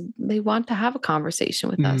powers, they want to have a conversation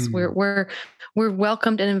with us. Mm, We're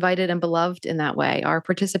welcomed and invited and beloved in that way. Our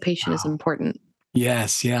participation is wow. important.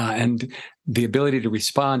 Yes, yeah, and the ability to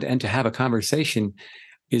respond and to have a conversation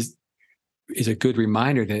is is a good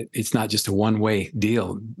reminder that it's not just a one-way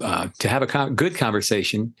deal. To have a good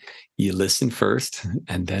conversation, you listen first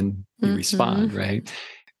and then you Hmm. respond, right?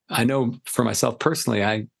 I know for myself personally,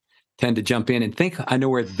 I tend to jump in and think I know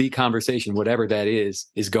where the conversation, whatever that is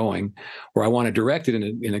going, or I want to direct it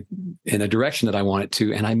in a direction that I want it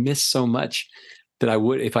to, and I miss so much that I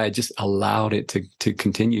would if I had just allowed it to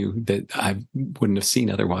continue that I wouldn't have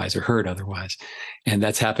seen otherwise or heard otherwise, and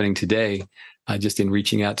that's happening today. Just in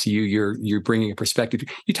reaching out to you, you're bringing a perspective.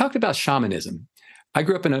 You talked about shamanism. I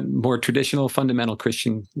grew up in a more traditional, fundamental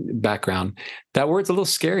Christian background. That word's a little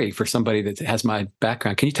scary for somebody that has my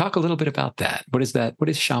background. Can you talk a little bit about that? What is that? What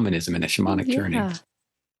is shamanism and a Oh, shamanic journey? yeah.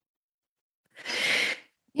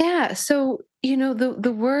 Yeah. So,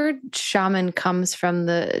 the word shaman comes from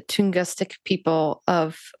the Tungusic people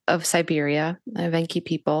of Siberia, Venki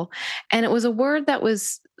people. And it was a word that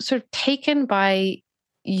was sort of taken by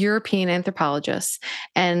European anthropologists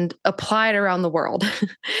and applied around the world.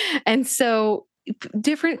 And so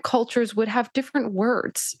different cultures would have different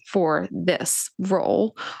words for this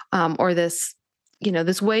role, or this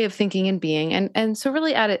way of thinking and being. And so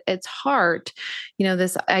really at its heart,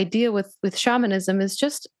 this idea with shamanism is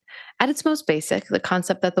just at its most basic, the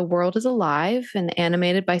concept that the world is alive and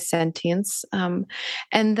animated by sentience,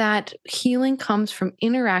 and that healing comes from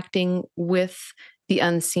interacting with the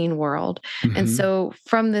unseen world. And Hmm. so,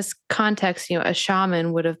 from this context, a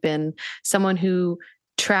shaman would have been someone who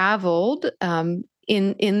traveled,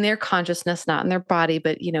 in their consciousness, not in their body,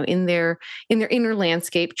 but in their inner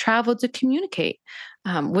landscape, traveled to communicate,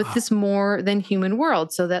 with Wow. this more than human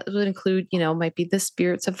world. So that would include, might be the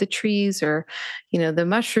spirits of the trees, or, the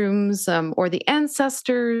mushrooms, or the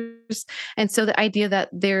ancestors. And so the idea that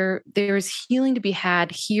there is healing to be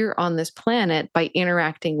had here on this planet by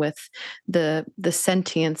interacting with the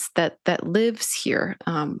sentience that lives here,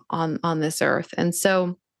 on this earth. And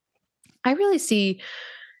so I really see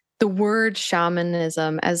the word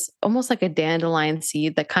shamanism as almost like a dandelion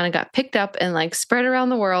seed that kind of got picked up and like spread around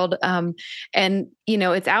the world. And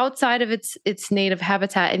it's outside of its native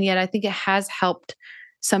habitat, and yet I think it has helped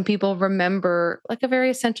some people remember like a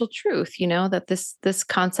very essential truth, that this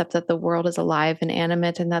concept that the world is alive and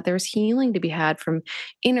animate, and that there's healing to be had from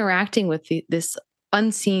interacting with this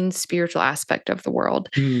unseen spiritual aspect of the world.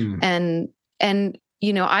 Mm, And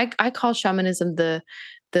I call shamanism the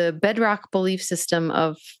bedrock belief system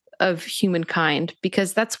of humankind,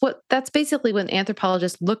 because that's basically when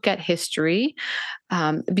anthropologists look at history,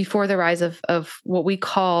 before the rise of what we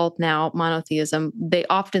call now monotheism. They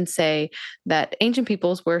often say that ancient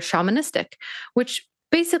peoples were shamanistic, which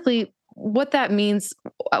basically what that means,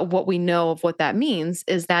 what we know of what that means,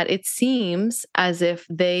 is that it seems as if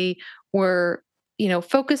they were,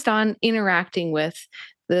 focused on interacting with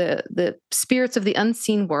the spirits of the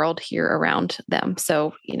unseen world here around them.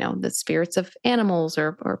 So, the spirits of animals,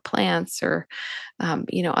 or plants, or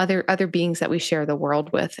other beings that we share the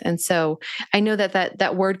world with. And so I know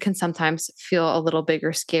that word can sometimes feel a little big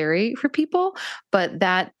or scary for people, but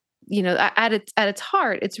that, at its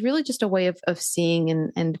heart, it's really just a way of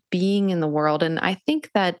seeing and being in the world. And I think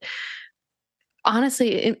that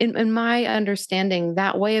honestly, in my understanding,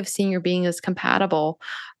 that way of seeing your being is compatible,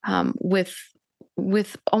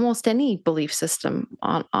 with almost any belief system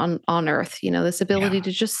on Earth. This ability yeah.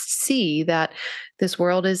 to just see that this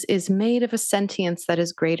world is made of a sentience that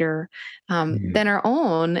is greater, Mm. than our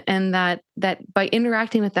own, and that by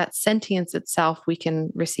interacting with that sentience itself, we can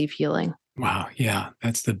receive healing. Wow. Yeah.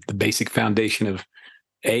 That's the basic foundation of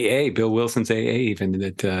AA, Bill Wilson's AA, even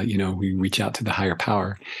that, we reach out to the higher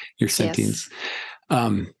power, your Yes. sentience.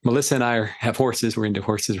 Melissa and I have horses. We're into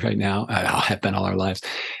horses right now. Have been all our lives,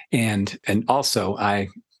 and also I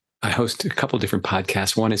host a couple different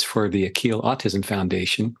podcasts. One is for the Akil Autism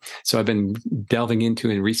Foundation. So I've been delving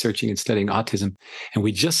into and researching and studying autism. And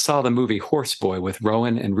we just saw the movie Horse Boy with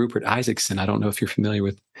Rowan and Rupert Isaacson. I don't know if you're familiar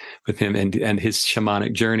with him and his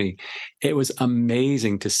shamanic journey. It was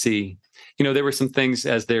amazing to see. There were some things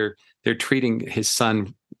as they're treating his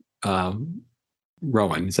son.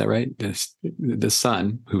 Rowan, is that right? The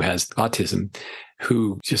son who has autism,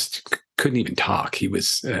 who just couldn't even talk. He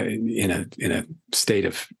was in a state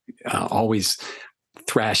of always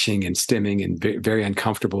thrashing and stimming and very, very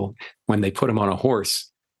uncomfortable. When they put him on a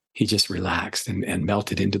horse, he just relaxed and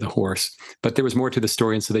melted into the horse. But there was more to the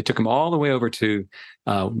story. And so they took him all the way over to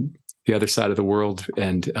the other side of the world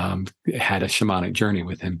and had a shamanic journey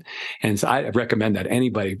with him. And so I recommend that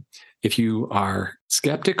anybody, if you are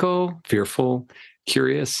skeptical, fearful,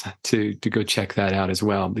 curious, to go check that out as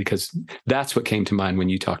well, because that's what came to mind when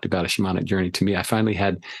you talked about a shamanic journey to me. I finally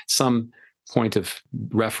had some point of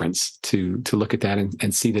reference to look at that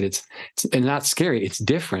and see that it's and not scary. It's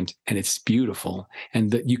different and it's beautiful,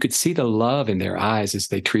 and that you could see the love in their eyes as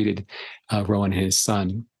they treated Rowan and his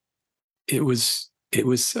son. It was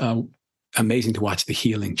amazing to watch the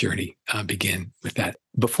healing journey begin with that.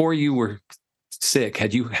 Before you were sick,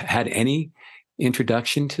 had you had any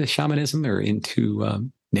introduction to shamanism or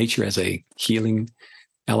into nature as a healing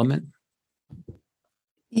element?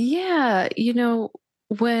 Yeah,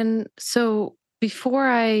 before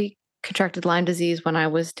I contracted Lyme disease, when I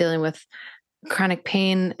was dealing with chronic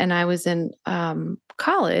pain and I was in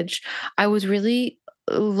college, I was really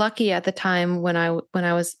lucky at the time when I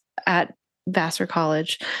was at Vassar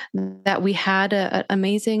College that we had an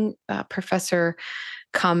amazing professor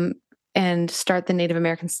come and start the Native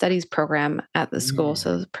American Studies program at the school.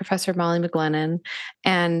 So Professor Molly McGlennon,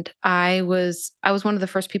 and I was one of the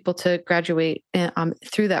first people to graduate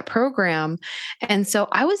through that program. And so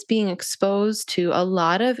I was being exposed to a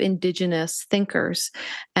lot of indigenous thinkers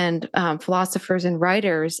and philosophers and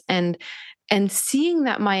writers, and seeing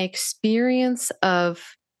that my experience of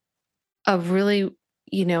really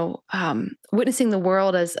witnessing the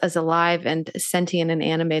world as alive and sentient and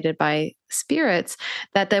animated by spirits,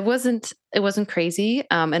 that it wasn't crazy,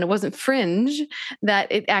 and it wasn't fringe,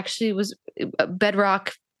 that it actually was a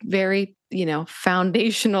bedrock, very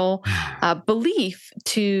foundational belief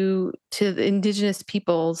to the indigenous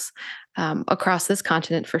peoples across this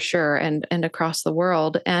continent for sure, and across the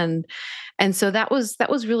world, and so that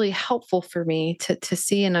was really helpful for me to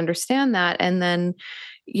see and understand that. And then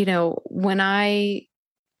when I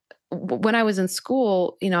was in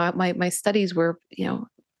school, my studies were,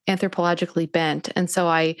 anthropologically bent. And so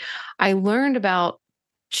I learned about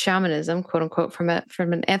shamanism, quote unquote, from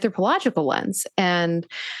an anthropological lens. And,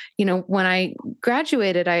 when I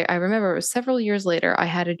graduated, I remember it was several years later, I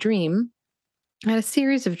had a dream. I had a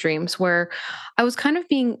series of dreams where I was kind of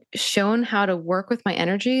being shown how to work with my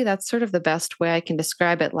energy. That's sort of the best way I can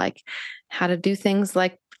describe it, like how to do things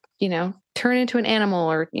like, turn into an animal,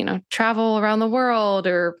 or, travel around the world,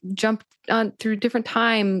 or jump on through different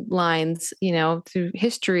timelines, through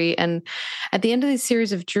history. And at the end of these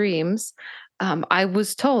series of dreams, I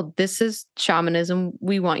was told, this is shamanism.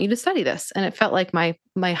 We want you to study this. And it felt like my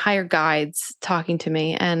higher guides talking to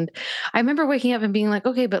me. And I remember waking up and being like,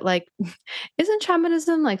 okay, but like, isn't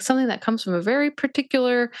shamanism like something that comes from a very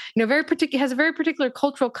particular, has a very particular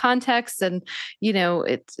cultural context, and,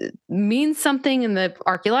 it means something in the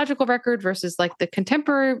archaeological record versus like the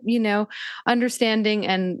contemporary,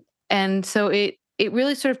 understanding. And so it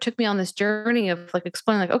really sort of took me on this journey of like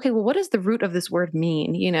explaining, like, okay, well, what does the root of this word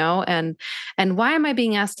mean, and why am I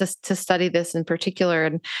being asked to study this in particular?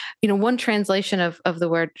 And, one translation of the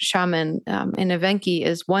word shaman in Evenki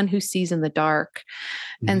is one who sees in the dark.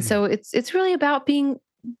 And so it's really about being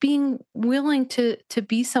willing to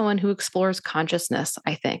be someone who explores consciousness,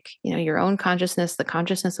 I think, your own consciousness, the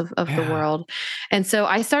consciousness of the world. And so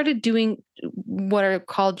I started doing what are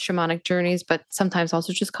called shamanic journeys, but sometimes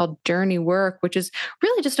also just called journey work, which is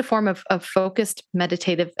really just a form of focused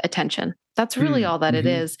meditative attention. That's really all that it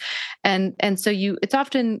is. And so it's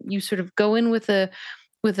often you sort of go in with a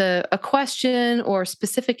question or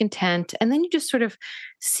specific intent, and then you just sort of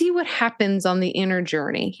see what happens on the inner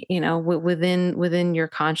journey, within your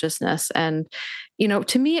consciousness. And,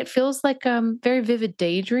 to me, it feels like very vivid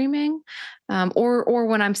daydreaming, or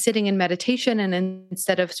when I'm sitting in meditation, and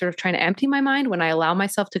instead of sort of trying to empty my mind, when I allow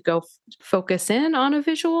myself to go focus in on a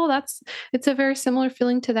visual, it's a very similar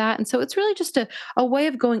feeling to that. And so it's really just a way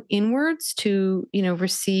of going inwards to,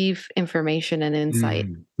 receive information and insight.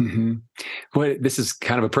 Mm-hmm. Well, this is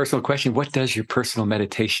kind of a personal question. What does your personal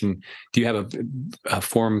meditation, do you have a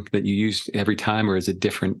form that you use every time, or is it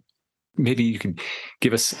different? Maybe you could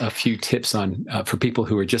give us a few tips on for people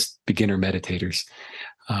who are just beginner meditators,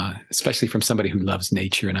 especially from somebody who loves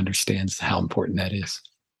nature and understands how important that is.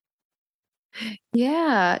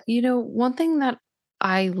 Yeah. One thing that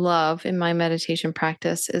I love in my meditation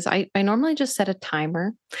practice is I normally just set a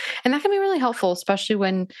timer, and that can be really helpful, especially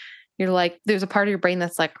when you're like, there's a part of your brain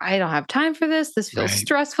that's like, I don't have time for this. This feels Right.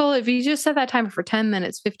 stressful. If you just set that timer for 10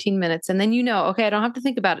 minutes, 15 minutes, and then okay, I don't have to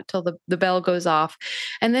think about it till the bell goes off.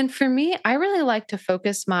 And then for me, I really like to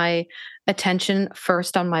focus my attention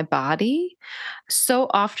first on my body. So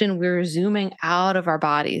often we're zooming out of our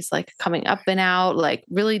bodies, like coming up and out, like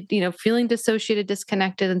really, feeling dissociated,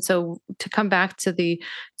 disconnected. And so to come back to the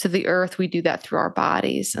earth, we do that through our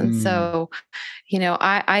bodies. And Mm. so,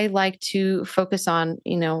 I like to focus on,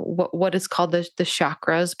 what is called the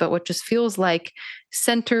chakras, but what just feels like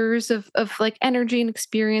centers of like energy and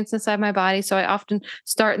experience inside my body. So I often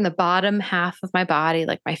start in the bottom half of my body,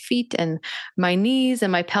 like my feet and my knees and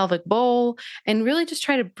my pelvic bowl, and really just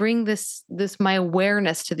try to bring this my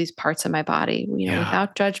awareness to these parts of my body, Yeah.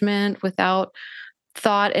 without judgment, without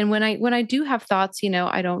thought. And when I do have thoughts,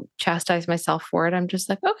 I don't chastise myself for it. I'm just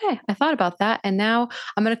like, okay, I thought about that, and now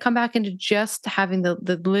I'm going to come back into just having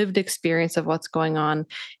the lived experience of what's going on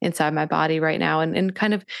inside my body right now, and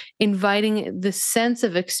kind of inviting the sense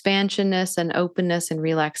of expansionness and openness and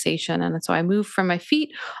relaxation. And so I move from my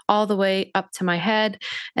feet all the way up to my head,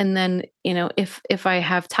 and then if I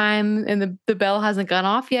have time and the bell hasn't gone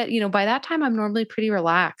off yet, by that time I'm normally pretty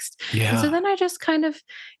relaxed. And so Yeah. then I just kind of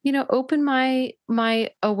open my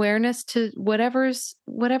awareness to whatever's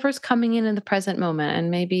coming in the present moment.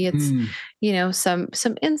 And maybe it's Mm.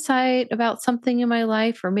 some insight about something in my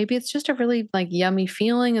life, or maybe it's just a really like yummy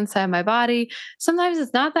feeling inside my body. Sometimes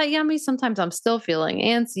it's not that yummy, sometimes I'm still feeling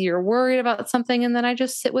antsy or worried about something, and then I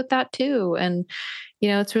just sit with that too. And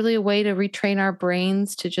it's really a way to retrain our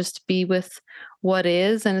brains to just be with what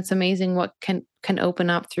is. And it's amazing what can open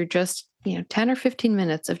up through just 10 or 15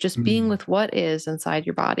 minutes of just being Mm. with what is inside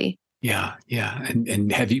your body. Yeah. Yeah.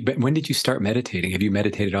 And when did you start meditating? Have you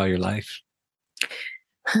meditated all your life?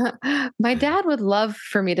 My dad would love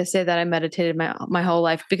for me to say that I meditated my whole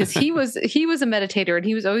life, because he was a meditator, and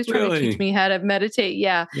he was always trying to teach Really? me how to meditate.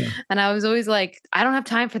 Yeah. Yeah. And I was always like, I don't have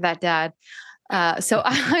time for that, Dad. So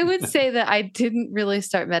I would say that I didn't really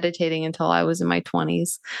start meditating until I was in my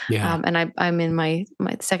 20s. Yeah. And I'm in my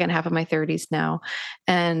second half of my 30s now.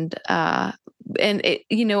 And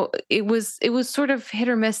it was sort of hit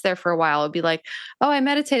or miss there for a while. It'd be like, oh, I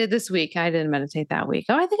meditated this week. I didn't meditate that week.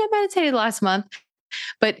 Oh, I think I meditated last month.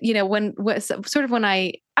 But when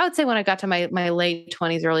I would say when I got to my late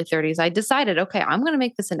 20s, early 30s, I decided, okay, I'm going to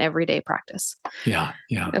make this an everyday practice. Yeah.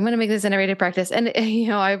 Yeah. I'm going to make this an everyday practice. And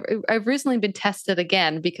I've recently been tested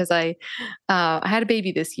again, because I had a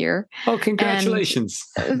baby this year. Oh, And congratulations.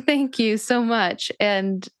 thank you so much.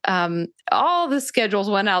 And all the schedules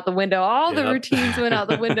went out the window, all the Yep. routines went out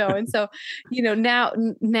the window. And so,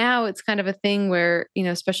 now it's kind of a thing where,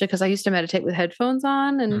 especially because I used to meditate with headphones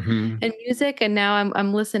on and Hmm. and music, and now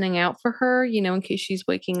I'm listening out for her, in case she's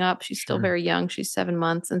waking up. She's still Sure. very young. She's 7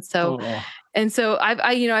 months. Oh, I've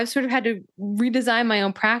sort of had to redesign my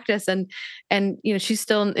own practice, and she's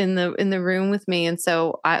still in the room with me. And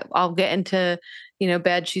so I'll get into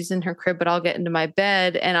bed. She's in her crib, but I'll get into my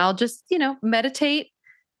bed, and I'll just meditate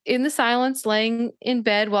in the silence, laying in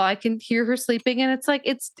bed while I can hear her sleeping. And it's like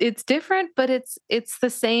it's different, but it's the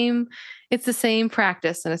same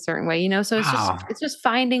practice in a certain way. So wow. it's just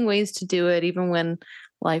finding ways to do it, even when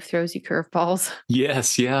life throws you curveballs.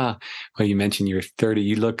 Yes, yeah. Well, you mentioned you're 30.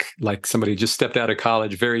 You look like somebody who just stepped out of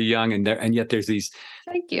college, very young, and yet there's these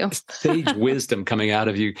Thank you. sage wisdom coming out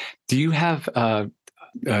of you. Do you have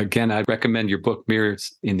again, I recommend your book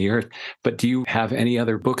Mirrors in the Earth, but do you have any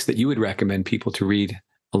other books that you would recommend people to read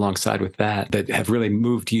alongside with that have really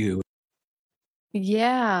moved you?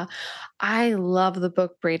 Yeah. I love the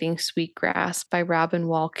book Braiding Sweetgrass by Robin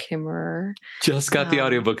Wall Kimmerer. Just got the Um,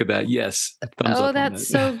 audiobook of that. Yes. Thumbs oh, up on that's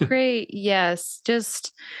so that. great. Yes.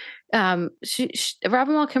 Just Robin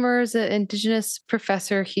Wall Kimmerer is an indigenous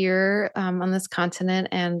professor here on this continent,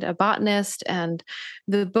 and a botanist. And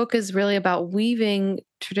the book is really about weaving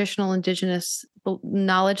traditional indigenous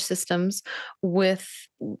knowledge systems with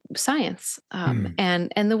science, Hmm.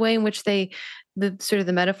 and the way in which the sort of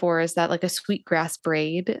the metaphor is that, like a sweetgrass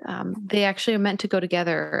braid, they actually are meant to go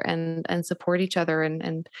together and support each other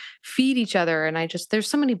and feed each other. And there's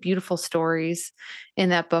so many beautiful stories in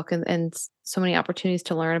that book, and so many opportunities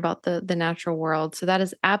to learn about the natural world. So that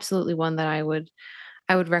is absolutely one that I would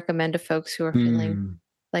recommend to folks who are feeling Hmm.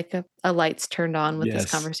 like a light's turned on with this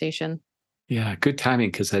Yes. conversation. Yeah. Good timing,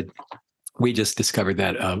 because we just discovered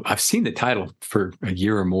that. I've seen the title for a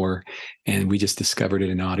year or more, and we just discovered it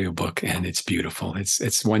in audiobook, and it's beautiful.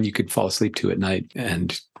 It's one you could fall asleep to at night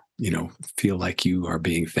and feel like you are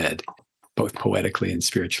being fed, both poetically and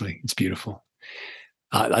spiritually. It's beautiful.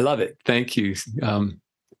 I love it. Thank you.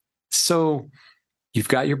 So you've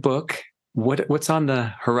got your book. What's on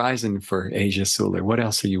the horizon for Asia Suler? What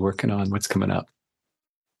else are you working on? What's coming up?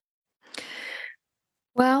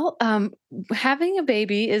 Well, having a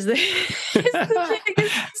baby is the, is the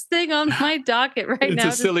biggest thing on my docket right It's now.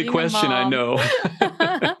 a silly Just being a question, I mom. know.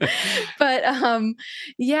 But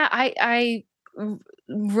yeah,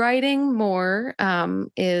 writing more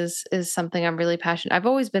is something I'm really passionate. I've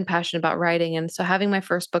always been passionate about writing, and so having my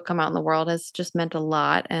first book come out in the world has just meant a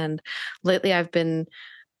lot. And lately, I've been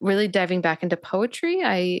really diving back into poetry.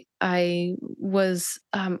 I was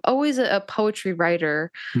always a poetry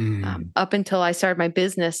writer Hmm. up until I started my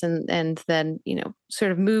business, and then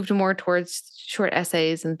sort of moved more towards short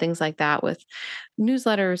essays and things like that with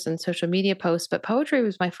newsletters and social media posts. But poetry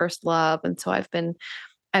was my first love, and so been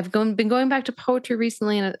going back to poetry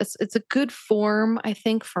recently, and it's a good form, I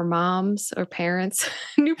think, for moms or parents,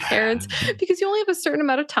 new parents, because you only have a certain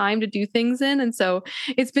amount of time to do things in, and so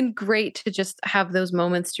it's been great to just have those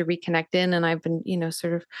moments to reconnect in. And I've been,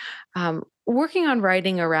 sort of working on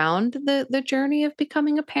writing around the journey of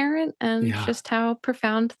becoming a parent and Yeah. just how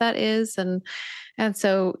profound that is, and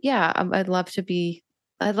so yeah, I'd love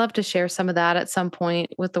to share some of that at some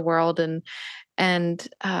point with the world. And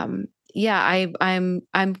yeah,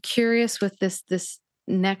 I'm curious with this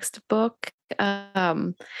next book.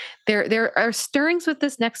 Um, there are stirrings with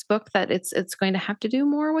this next book that it's going to have to do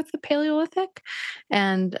more with the Paleolithic,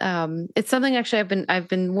 and it's something actually I've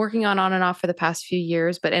been working on and off for the past few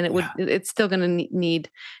years. But Yeah. it's still going to need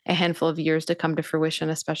a handful of years to come to fruition,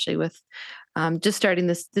 especially with just starting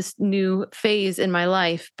this new phase in my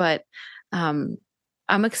life. But um,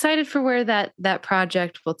 I'm excited for where that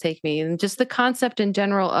project will take me, and just the concept in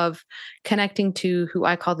general of connecting to who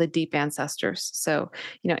I call the deep ancestors. So,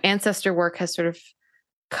 ancestor work has sort of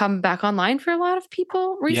come back online for a lot of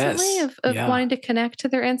people recently Yes. of Yeah. wanting to connect to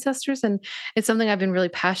their ancestors. And it's something I've been really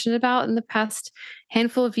passionate about in the past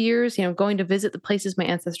handful of years, going to visit the places my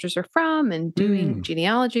ancestors are from and doing Mm.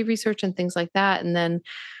 genealogy research and things like that. And then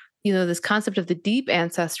this concept of the deep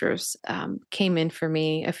ancestors came in for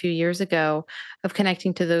me a few years ago, of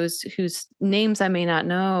connecting to those whose names I may not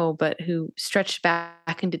know, but who stretched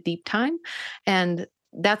back into deep time. And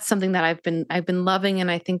that's something that I've been loving.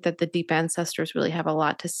 And I think that the deep ancestors really have a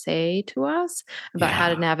lot to say to us about how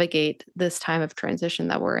to Yeah. navigate this time of transition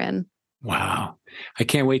that we're in. Wow. I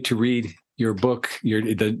can't wait to read your book,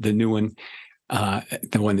 the new one,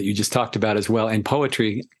 the one that you just talked about as well. And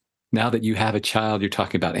poetry. Now that you have a child, you're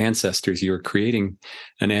talking about ancestors. You're creating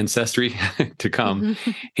an ancestry to come,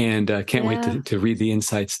 and can't wait Yeah. to read the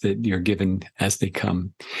insights that you're given as they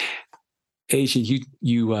come. Asia, you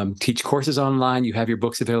teach courses online. You have your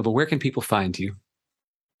books available. Where can people find you?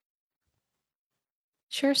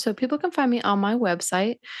 Sure. So people can find me on my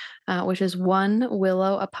website, which is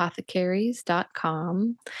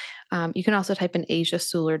onewillowapothecaries.com. You can also type in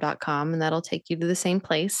asiasuler.com, and that'll take you to the same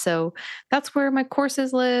place. So that's where my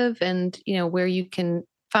courses live, and where you can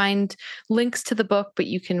find links to the book, but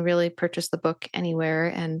you can really purchase the book anywhere.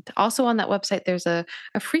 And also on that website, there's a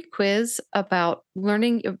free quiz about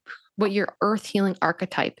learning what your earth healing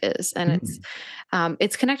archetype is. And Mm.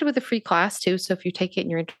 it's connected with a free class too. So if you take it and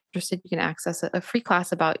you're interested, you can access a free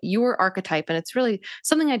class about your archetype. And it's really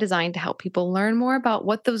something I designed to help people learn more about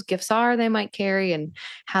what those gifts are they might carry, and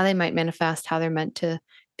how they might manifest, how they're meant to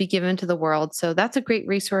be given to the world. So that's a great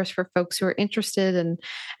resource for folks who are interested. And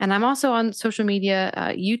I'm also on social media,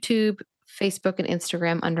 YouTube, Facebook, and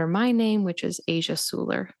Instagram under my name, which is Asia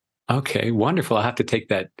Suler. Okay, wonderful. I'll have to take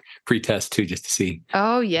that pre-test too, just to see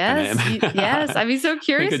Oh, what kind I am. yes. Yes. I'd be so I think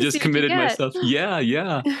curious I to see just what you committed get. myself. Yeah,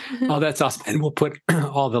 yeah. Oh, that's awesome. And we'll put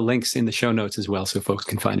all the links in the show notes as well, so folks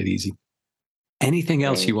can find it easy. Anything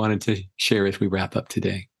else you Great. wanted to share as we wrap up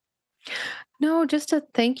today? No, just to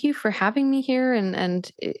thank you for having me here,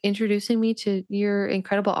 and introducing me to your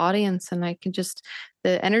incredible audience. And I can just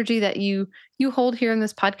the energy that you hold here in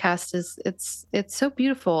this podcast is it's so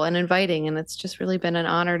beautiful and inviting, and it's just really been an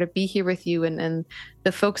honor to be here with you, and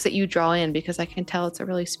the folks that you draw in, because I can tell it's a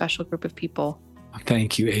really special group of people.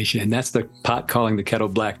 Thank you, Asia. And that's the pot calling the kettle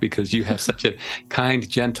black, because you have such a kind,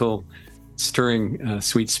 gentle, stirring,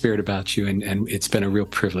 sweet spirit about you. And it's been a real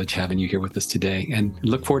privilege having you here with us today, and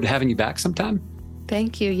look forward to having you back sometime.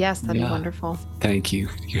 Thank you. Yes, that'd be Yeah. wonderful. Thank you.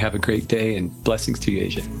 You have a great day, and blessings to you,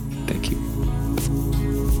 Asia. Thank you.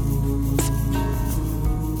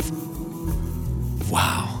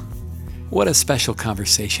 Wow. What a special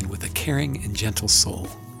conversation with a caring and gentle soul.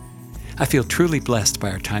 I feel truly blessed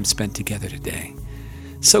by our time spent together today.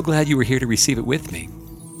 So glad you were here to receive it with me.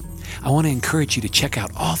 I want to encourage you to check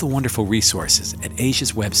out all the wonderful resources at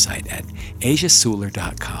Asia's website at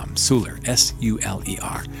asiasuler.com, Suler,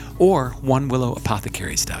 S-U-L-E-R, or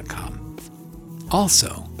onewillowapothecaries.com.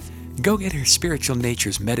 Also, Go get her Spiritual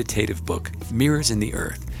Nature's meditative book, Mirrors in the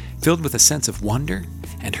Earth, filled with a sense of wonder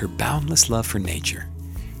and her boundless love for nature.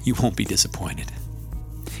 You won't be disappointed.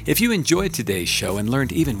 If you enjoyed today's show and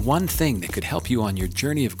learned even one thing that could help you on your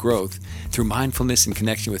journey of growth through mindfulness and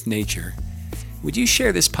connection with nature, would you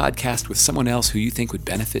share this podcast with someone else who you think would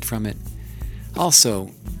benefit from it? Also,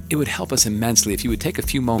 it would help us immensely if you would take a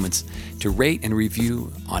few moments to rate and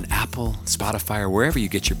review on Apple, Spotify, or wherever you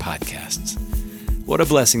get your podcasts. What a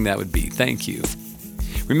blessing that would be. Thank you.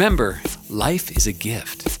 Remember, life is a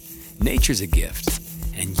gift. Nature's a gift.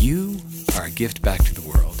 And you are a gift back to the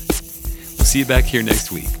world. We'll see you back here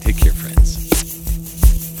next week. Take care, friends.